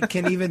second night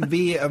can even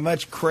be a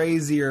much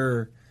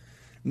crazier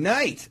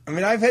night. I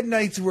mean, I've had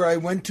nights where I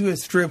went to a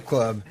strip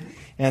club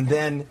and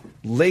then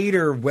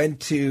later went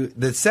to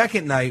the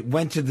second night,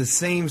 went to the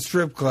same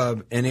strip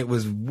club, and it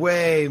was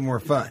way more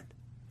fun.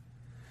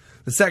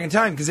 The second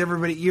time, because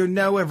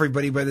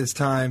everybody by this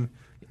time.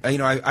 You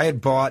know, I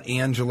had bought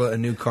Angela a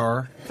new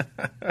car.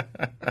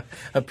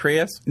 A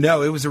Prius?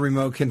 No, it was a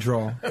remote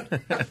control.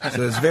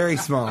 So it's very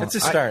small. It's a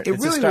start. It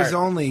really was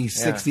only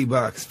 $60,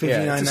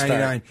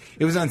 $59.99.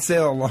 It was on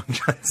sale at Long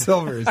John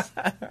Silver's.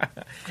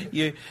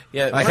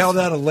 I held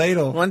out a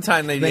ladle. One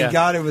time Thank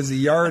God it was a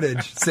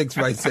yardage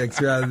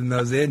 6x6 rather than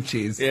those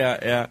inches.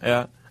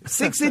 Yeah.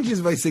 6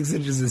 inches by 6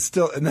 inches is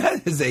still, and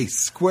that is a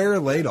square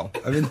ladle.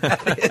 I mean,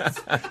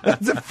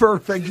 that's a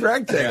perfect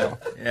rectangle.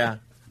 Yeah.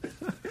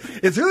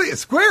 It's really a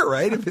square,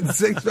 right? If it's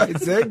 6 by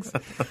 6.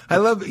 I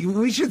love it.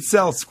 We should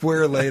sell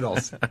square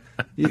ladles.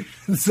 You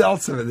should sell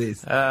some of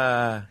these.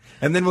 And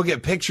then we'll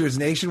get pictures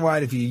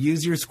nationwide if you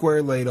use your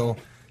square ladle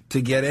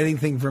to get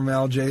anything from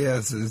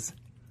LJS's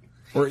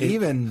or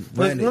even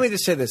Let me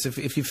just say this.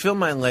 If you fill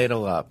my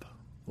ladle up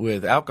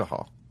with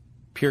alcohol,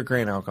 pure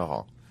grain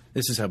alcohol,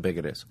 this is how big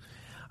it is.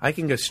 I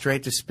can go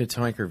straight to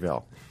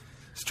Spitoinkerville.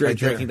 Straight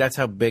there. Drinking. That's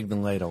how big the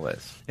ladle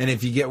is. And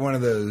if you get one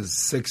of those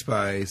 6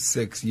 by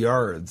 6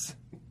 yards,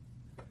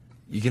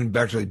 you can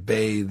actually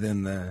bathe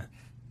in the.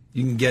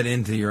 You can get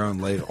into your own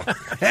ladle.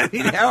 I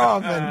mean,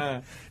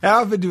 how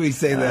often do we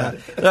say that?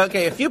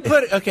 Okay, if you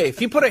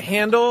put a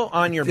handle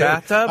on your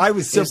bathtub, I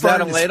was so is far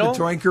that a into ladle?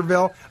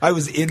 Spitoinkerville, I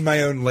was in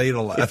my own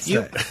ladle last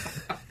night.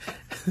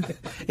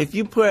 If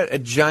you put a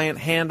giant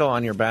handle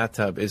on your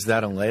bathtub, is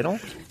that a ladle?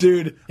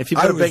 Dude, If you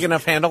put a big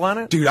enough handle on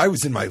it? Dude, I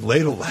was in my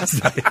ladle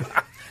last night.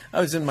 I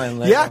was in my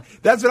ladle. Yeah,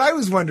 that's what I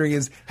was wondering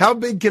is how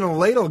big can a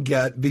ladle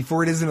get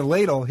before it isn't a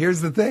ladle?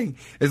 Here's the thing.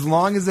 As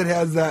long as it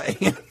has a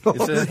handle on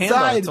the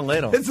side, it's a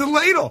ladle. It's a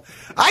ladle.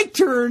 I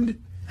turned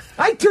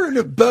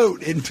a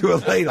boat into a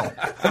ladle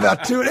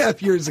about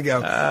 2.5 years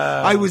ago.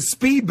 I was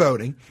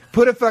speedboating,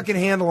 put a fucking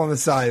handle on the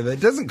side of it. It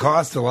doesn't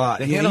cost a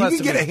lot. You can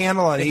get a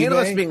handle on eBay. The handle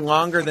has to be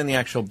longer than the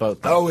actual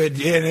boat, though. Oh,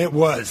 it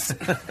was.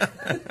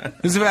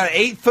 It was about an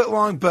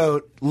 8-foot-long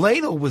boat.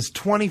 Ladle was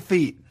 20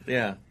 feet.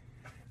 Yeah.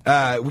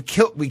 We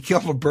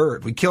killed a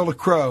bird. We killed a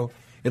crow.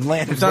 It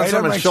landed It's on right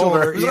on my someone's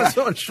shoulder. Yeah. It's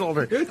on someone's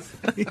shoulder.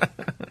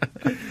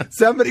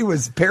 Somebody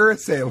was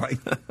parasailing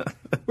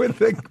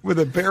with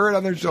a parrot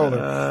on their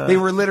shoulder. They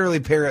were literally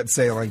parrot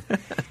sailing.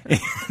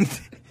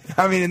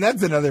 And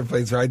that's another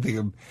place where I think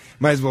it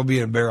might as well be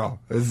in a barrel.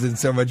 There's in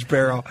so much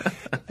peril.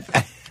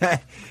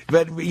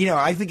 But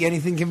I think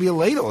anything can be a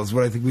ladle is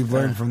what I think we've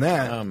learned from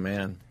that. Oh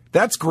man,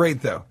 that's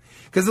great though,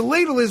 because a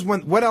ladle is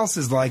what else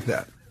is like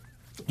that?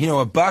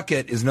 A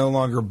bucket is no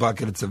longer a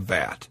bucket; it's a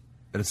vat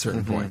at a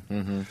certain point.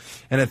 Mm-hmm.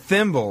 And a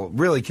thimble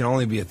really can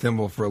only be a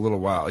thimble for a little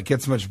while. It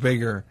gets much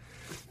bigger.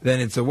 Then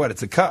it's a what?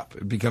 It's a cup.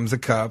 It becomes a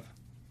cup,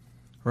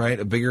 right?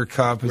 A bigger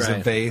cup is a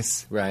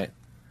vase, right?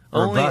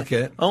 Or a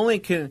bucket.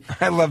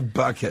 I love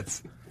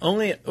buckets.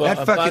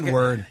 That fucking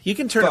word. You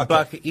can turn a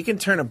bucket. You can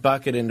turn a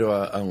bucket into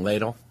a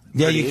ladle.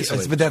 Yeah,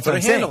 but that's what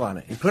I'm saying. Put a handle on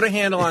it. You put a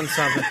handle on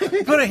something.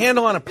 You put a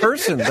handle on a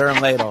person. They're a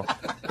ladle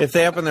if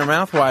they open their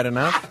mouth wide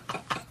enough.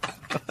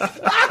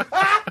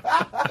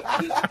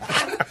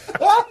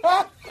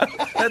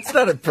 That's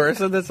not a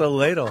person. That's a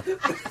ladle.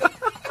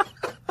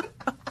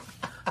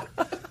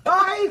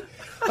 I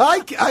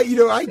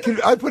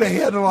put a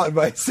handle on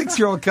my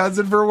 6-year-old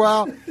cousin for a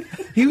while.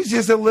 He was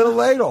just a little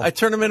ladle. I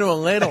turned him into a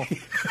ladle.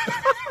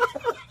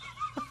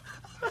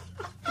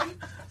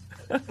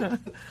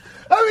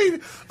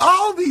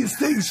 All these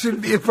things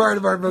should be a part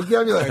of our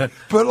vocabulary.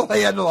 Put a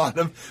handle on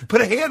him.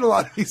 Put a handle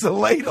on him. He's a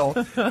ladle.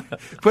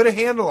 Put a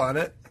handle on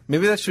it.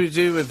 Maybe that's what we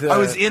do with... I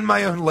was in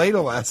my own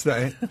ladle last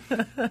night.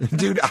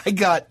 Dude, I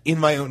got in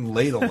my own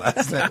ladle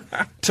last night.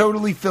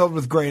 Totally filled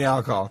with grain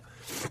alcohol.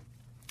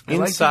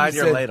 Inside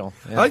your ladle.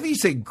 Yeah. I like that you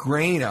say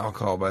grain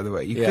alcohol, by the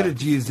way. You could have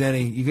used you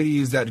could have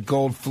used that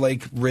gold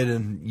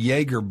flake-ridden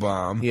Jaeger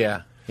bomb.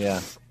 Yeah.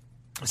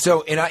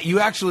 So,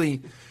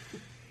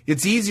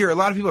 it's easier. A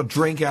lot of people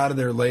drink out of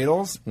their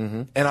ladles,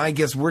 and I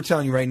guess we're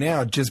telling you right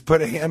now, just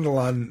put a handle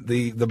on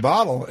the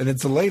bottle, and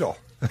it's a ladle.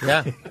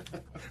 Yeah.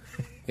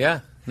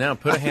 Yeah. No,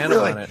 put a handle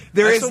on it.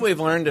 That's what we've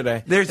learned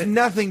today. There's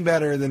nothing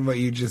better than what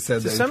you just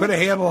said. Put a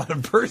handle on a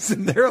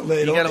person, they're a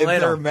ladle. You got a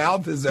ladle. Their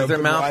mouth is open. Their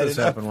mouth is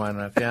open wide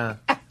enough. Yeah.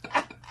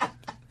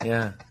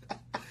 Yeah.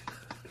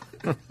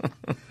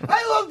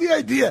 I love the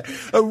idea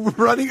of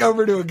running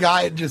over to a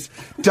guy and just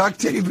duct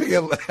taping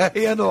a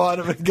handle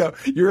on him and go,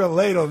 "You're a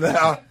ladle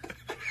now."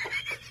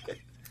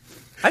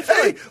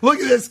 Look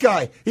at this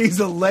guy. He's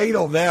a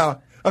ladle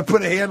now. I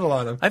put a handle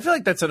on him. I feel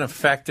like that's an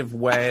effective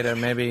way to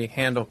maybe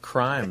handle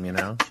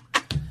crime,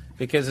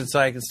 Because it's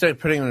like, instead of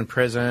putting them in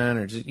prison,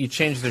 or you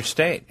change their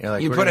state. You're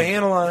like, you put a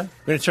handle on it.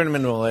 We're going to turn them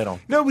into a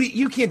ladle. No, but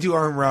you can't do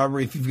armed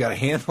robbery if you've got a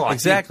handle on it.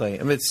 Exactly.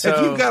 If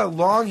you've got a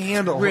long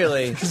handle.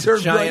 Really? A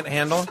giant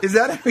handle? Is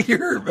that how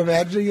you're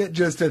imagining it?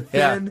 Just a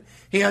thin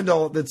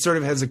handle that sort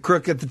of has a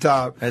crook at the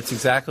top. That's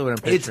exactly what I'm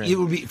picturing. It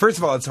would be, first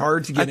of all, it's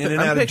hard to get in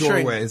and out of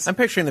doorways. I'm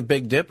picturing the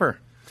Big Dipper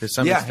to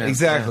some extent. Yeah,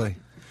 exactly.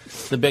 Yeah.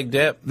 The Big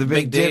Dip. The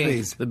Big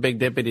Dippies. The Big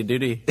Dippity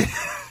Doody.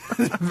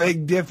 The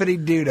Big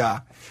Dippity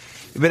Doodah.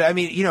 But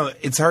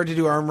it's hard to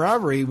do armed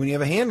robbery when you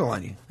have a handle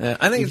on you. Yeah,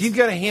 I think if you've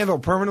got a handle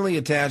permanently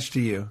attached to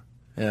you,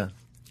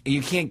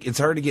 you can't. It's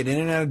hard to get in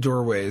and out of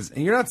doorways,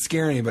 and you're not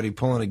scaring anybody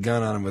pulling a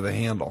gun on them with a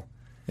handle.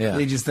 Yeah,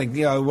 they just think,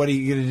 what are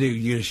you going to do?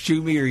 You going to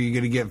shoot me, or are you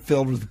going to get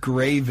filled with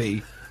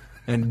gravy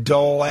and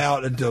dole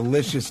out a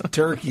delicious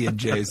turkey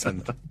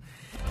adjacent?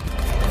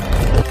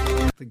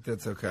 I think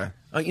that's okay.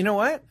 Oh, you know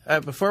what?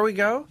 Before we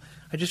go,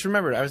 I just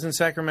remembered I was in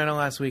Sacramento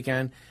last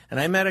weekend, and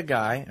I met a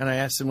guy, and I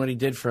asked him what he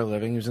did for a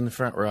living. He was in the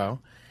front row,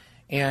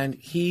 and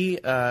he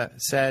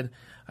said,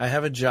 I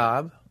have a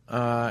job,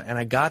 and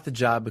I got the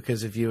job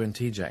because of you and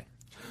TJ,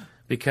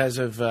 because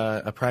of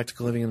A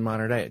Practical Living in the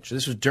Modern Age.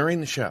 This was during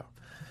the show,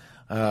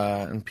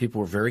 and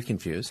people were very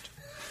confused.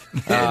 They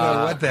didn't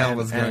know what the hell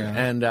was going on.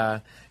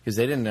 And because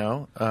they didn't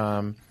know.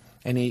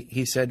 And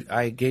he said,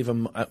 I gave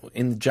him,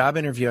 in the job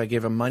interview, I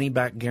gave a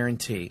money-back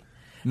guarantee.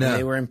 No. And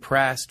they were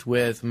impressed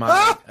with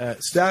my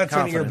That's one of your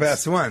confidence.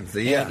 best ones.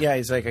 Yeah. Yeah,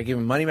 he's like, I gave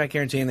him a money-back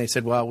guarantee, and they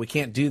said, well, we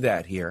can't do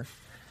that here.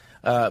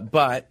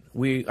 But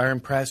we are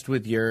impressed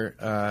with your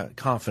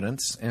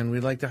confidence, and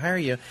we'd like to hire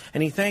you.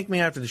 And he thanked me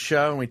after the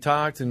show, and we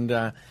talked, and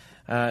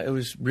it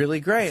was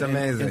really great. It's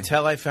amazing.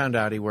 Until I found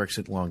out he works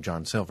at Long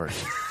John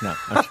Silver's. No,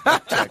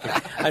 I'm joking.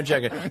 I'm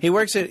joking. He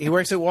works at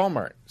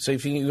Walmart. So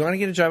if you want to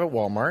get a job at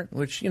Walmart,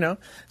 which,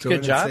 it's a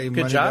good job.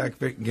 Good job.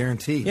 Back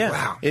guarantee. Yeah,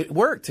 Wow. it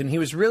worked, and he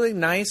was really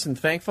nice and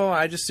thankful.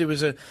 We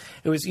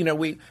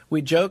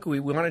joke we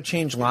want to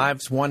change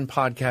lives one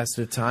podcast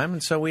at a time,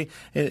 and so we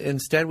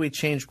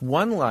changed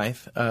one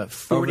life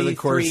 43 over the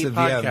course of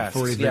podcasts.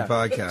 43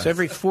 podcasts. So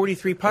every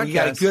 43 podcasts, You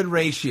got a good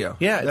ratio.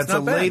 Yeah, it's that's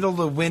not a bad. ladle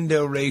to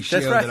window ratio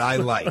That's right. that I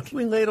like.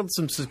 We ladled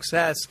some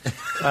success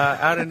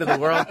out into the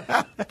world,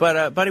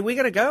 but buddy, we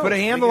got to go. Put a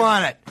handle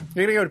on it.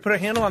 We got to go. Put a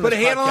handle on. Put a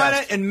this handle on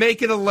podcast. it and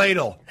make it a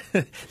ladle.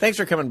 Thanks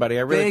for coming, buddy.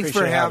 I really Thanks for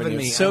appreciate having you.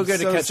 me. It's so I'm good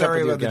to catch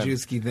sorry up with about you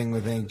the again. Juski thing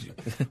with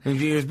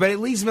engineers, but at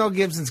least Mel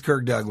Gibson's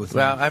Kirk Douglas.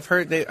 Well, I've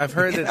heard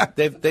that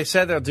they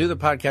said they'll do the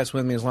podcast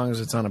with me as long as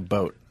it's on a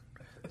boat,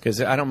 because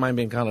I don't mind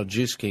being called a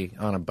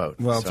Juski on a boat.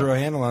 Well, so. throw a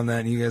handle on that,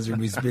 and you guys are going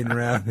to be spinning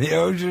around the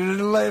ocean in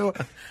a ladle.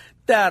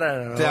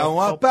 Downtown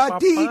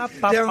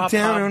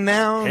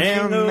now,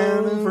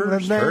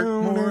 hangovers hurt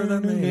more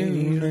than they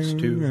used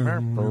to.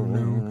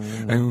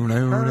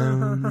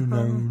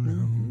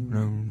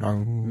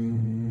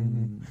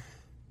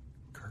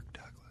 Kirk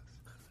Douglas.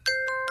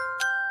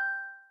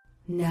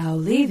 Now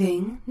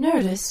leaving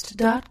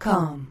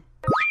Nerdist.com.